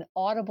an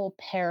audible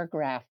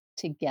paragraph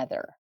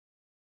together.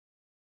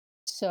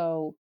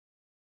 So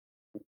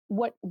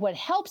what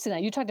helps in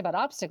that, you talked about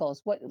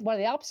obstacles. What one of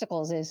the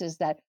obstacles is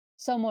that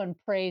someone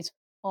prays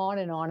on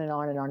and on and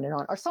on and on and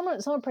on, or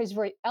someone prays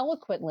very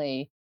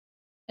eloquently,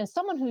 and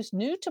someone who's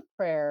new to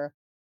prayer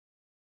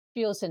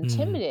feels Mm.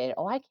 intimidated.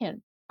 Oh, I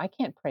can't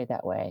pray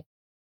that way.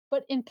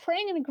 But in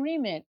praying in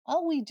agreement,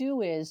 all we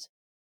do is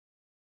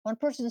one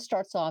person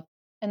starts off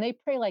and they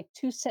pray like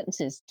two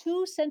sentences.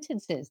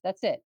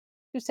 That's it,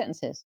 two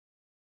sentences.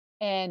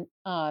 And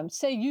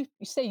say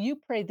you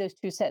prayed those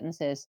two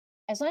sentences.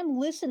 As I'm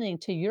listening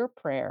to your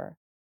prayer,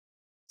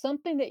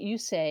 something that you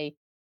say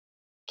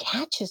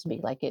catches me,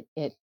 like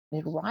it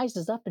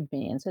rises up in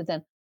me, and so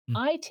then Mm.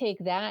 I take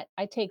that,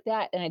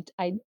 and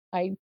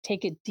I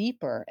take it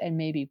deeper and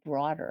maybe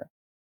broader.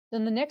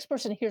 Then the next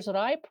person hears what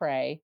I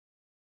pray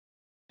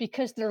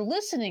because they're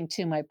listening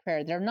to my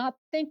prayer. They're not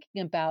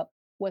thinking about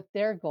what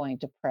they're going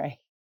to pray,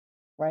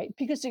 right?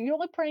 Because you're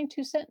only praying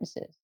two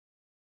sentences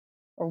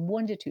or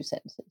one to two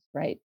sentences,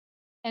 right?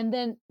 And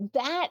then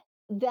that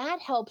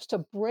helps to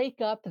break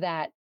up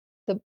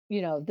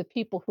the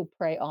people who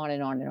pray on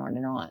and on and on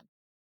and on.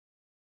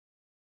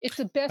 It's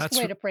the best That's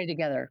way to pray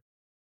together.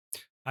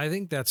 I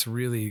think that's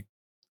really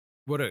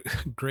what a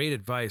great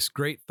advice,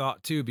 great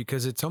thought too,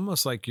 because it's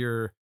almost like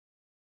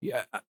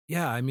yeah.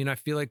 I mean, I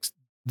feel like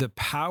the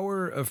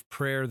power of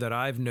prayer that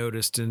I've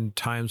noticed in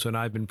times when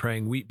I've been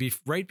praying,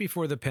 right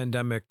before the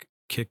pandemic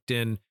kicked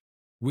in,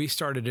 we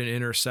started an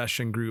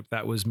intercession group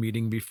that was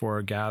meeting before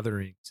our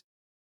gatherings.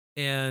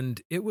 And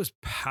it was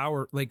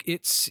power, like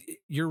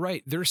you're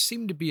right. There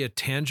seemed to be a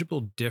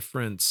tangible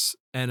difference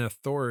and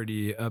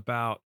authority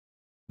about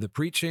the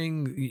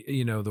preaching,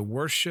 the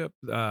worship,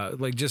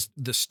 like just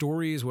the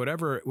stories,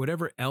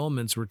 whatever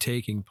elements were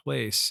taking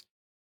place.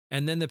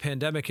 And then the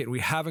pandemic hit. We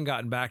haven't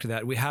gotten back to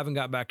that. We haven't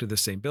got back to the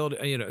same building.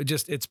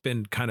 It's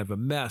been kind of a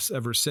mess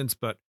ever since.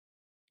 But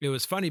it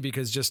was funny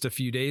because just a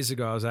few days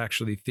ago, I was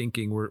actually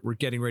thinking we're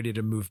getting ready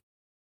to move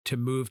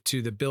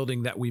to the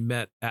building that we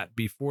met at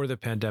before the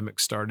pandemic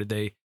started.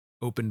 They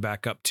opened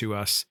back up to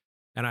us.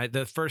 And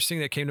the first thing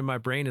that came to my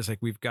brain is like,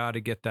 we've got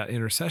to get that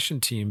intercession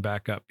team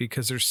back up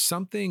because there's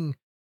something,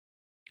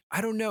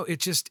 I don't know.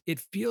 It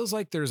feels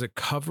like there's a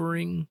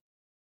covering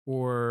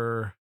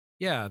or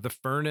yeah, the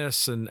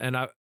furnace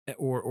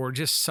or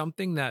just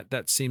something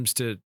that seems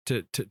to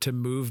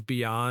move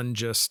beyond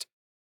just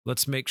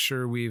let's make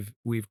sure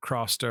we've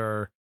crossed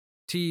our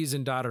T's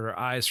and dotted our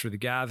I's for the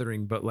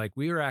gathering, but like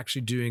we are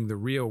actually doing the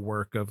real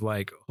work of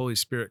like, Holy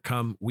Spirit,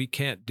 come, we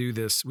can't do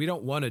this. We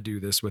don't want to do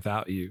this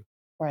without you.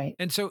 Right.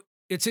 And so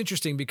it's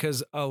interesting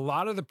because a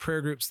lot of the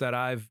prayer groups that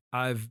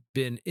I've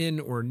been in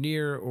or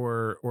near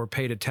or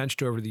paid attention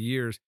to over the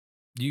years,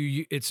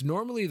 it's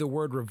normally the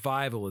word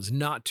revival is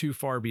not too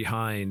far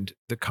behind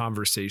the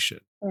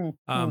conversation. Mm,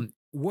 mm.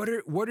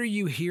 What are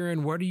you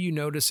hearing? What are you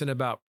noticing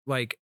about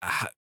like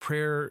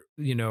prayer?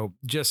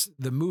 Just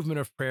the movement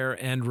of prayer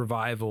and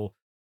revival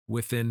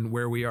within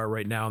where we are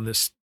right now in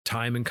this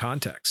time and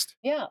context.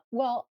 Yeah.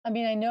 Well, I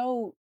mean, I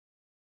know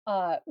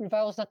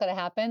revival is not going to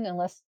happen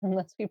unless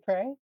we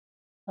pray.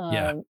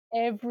 Yeah.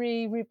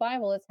 Every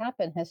revival that's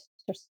happened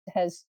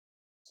has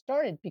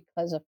started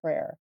because of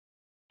prayer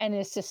and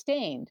is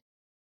sustained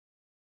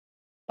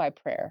by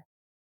prayer.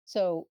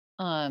 So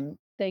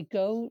they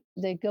go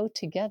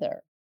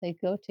together. They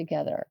go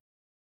together.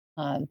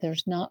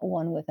 There's not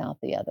one without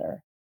the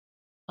other.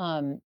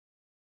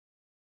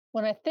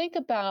 When I think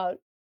about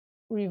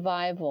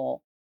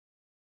revival,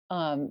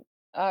 I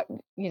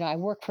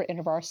work for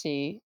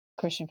InterVarsity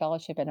Christian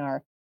Fellowship, and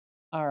our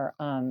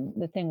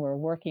the thing we're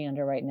working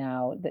under right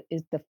now, that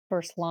is, the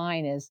first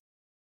line is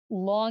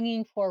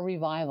longing for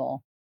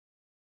revival.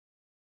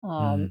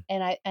 And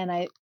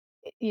I,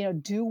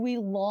 do we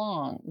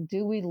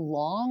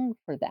long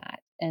for that?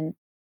 And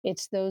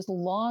it's those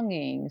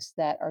longings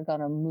that are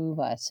going to move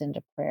us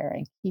into prayer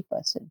and keep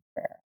us in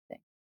prayer, I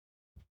think.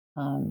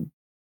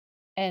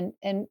 And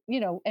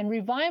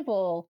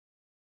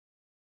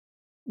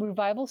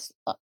revivals,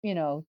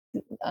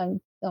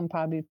 I'm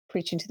probably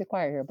preaching to the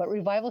choir here, but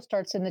revival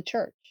starts in the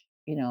church.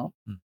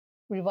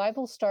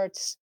 Revival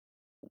starts,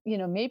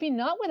 maybe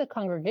not with a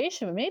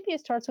congregation, but maybe it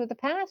starts with the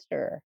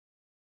pastor.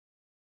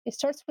 It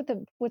starts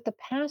with the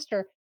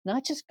pastor,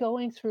 not just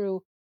going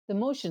through the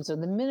motions of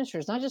the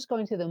ministers, not just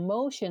going through the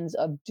motions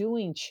of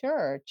doing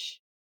church,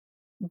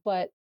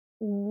 but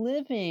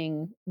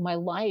living my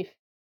life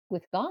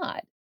with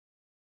God,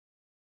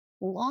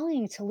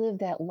 longing to live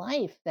that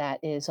life that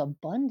is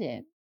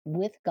abundant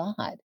with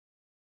God,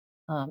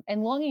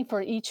 and longing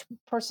for each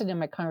person in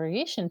my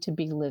congregation to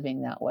be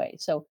living that way.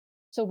 So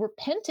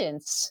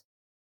repentance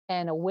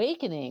and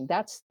awakening,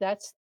 that's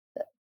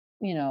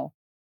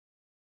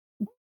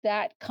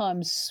that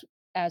comes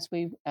as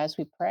we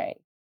pray.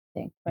 I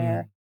think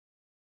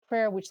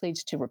prayer, which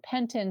leads to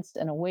repentance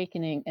and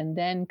awakening, and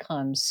then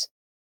comes,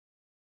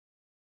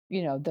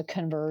 the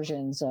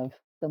conversions of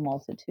the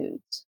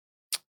multitudes.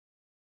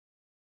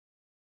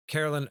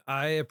 Carolyn,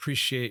 I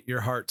appreciate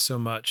your heart so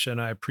much,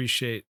 and I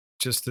appreciate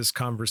just this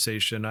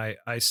conversation. I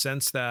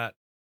sense that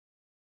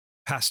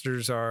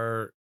pastors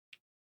are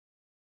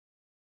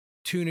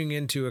tuning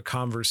into a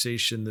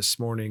conversation this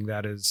morning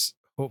that is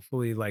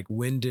hopefully like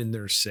wind in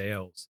their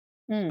sails.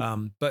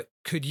 But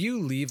could you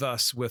leave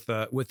us with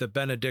a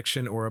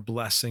benediction or a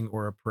blessing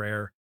or a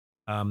prayer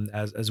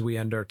as we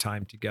end our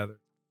time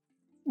together?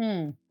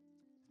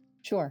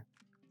 Sure.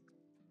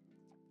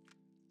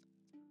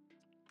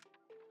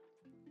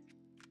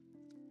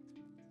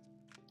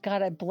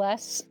 God, I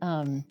bless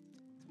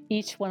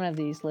each one of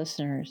these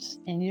listeners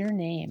in your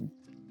name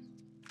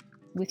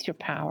with your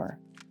power.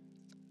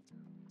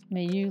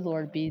 May you,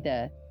 Lord, be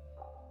the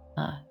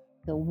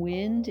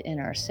wind in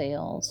our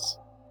sails.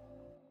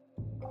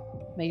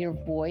 May your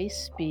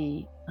voice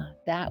be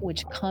that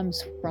which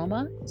comes from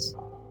us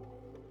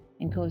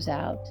and goes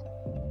out.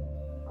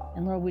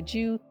 And Lord, would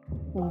you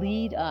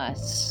lead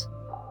us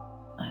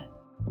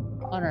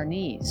on our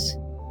knees?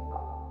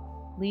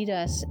 Lead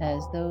us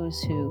as those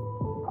who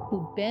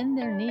bend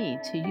their knee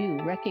to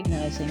you,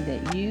 recognizing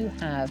that you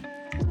have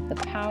the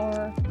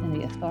power and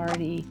the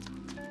authority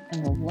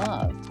and the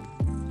love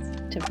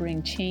to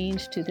bring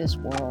change to this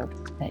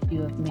world that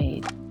you have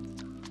made.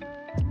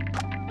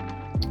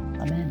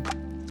 Amen.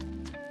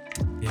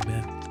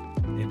 Amen.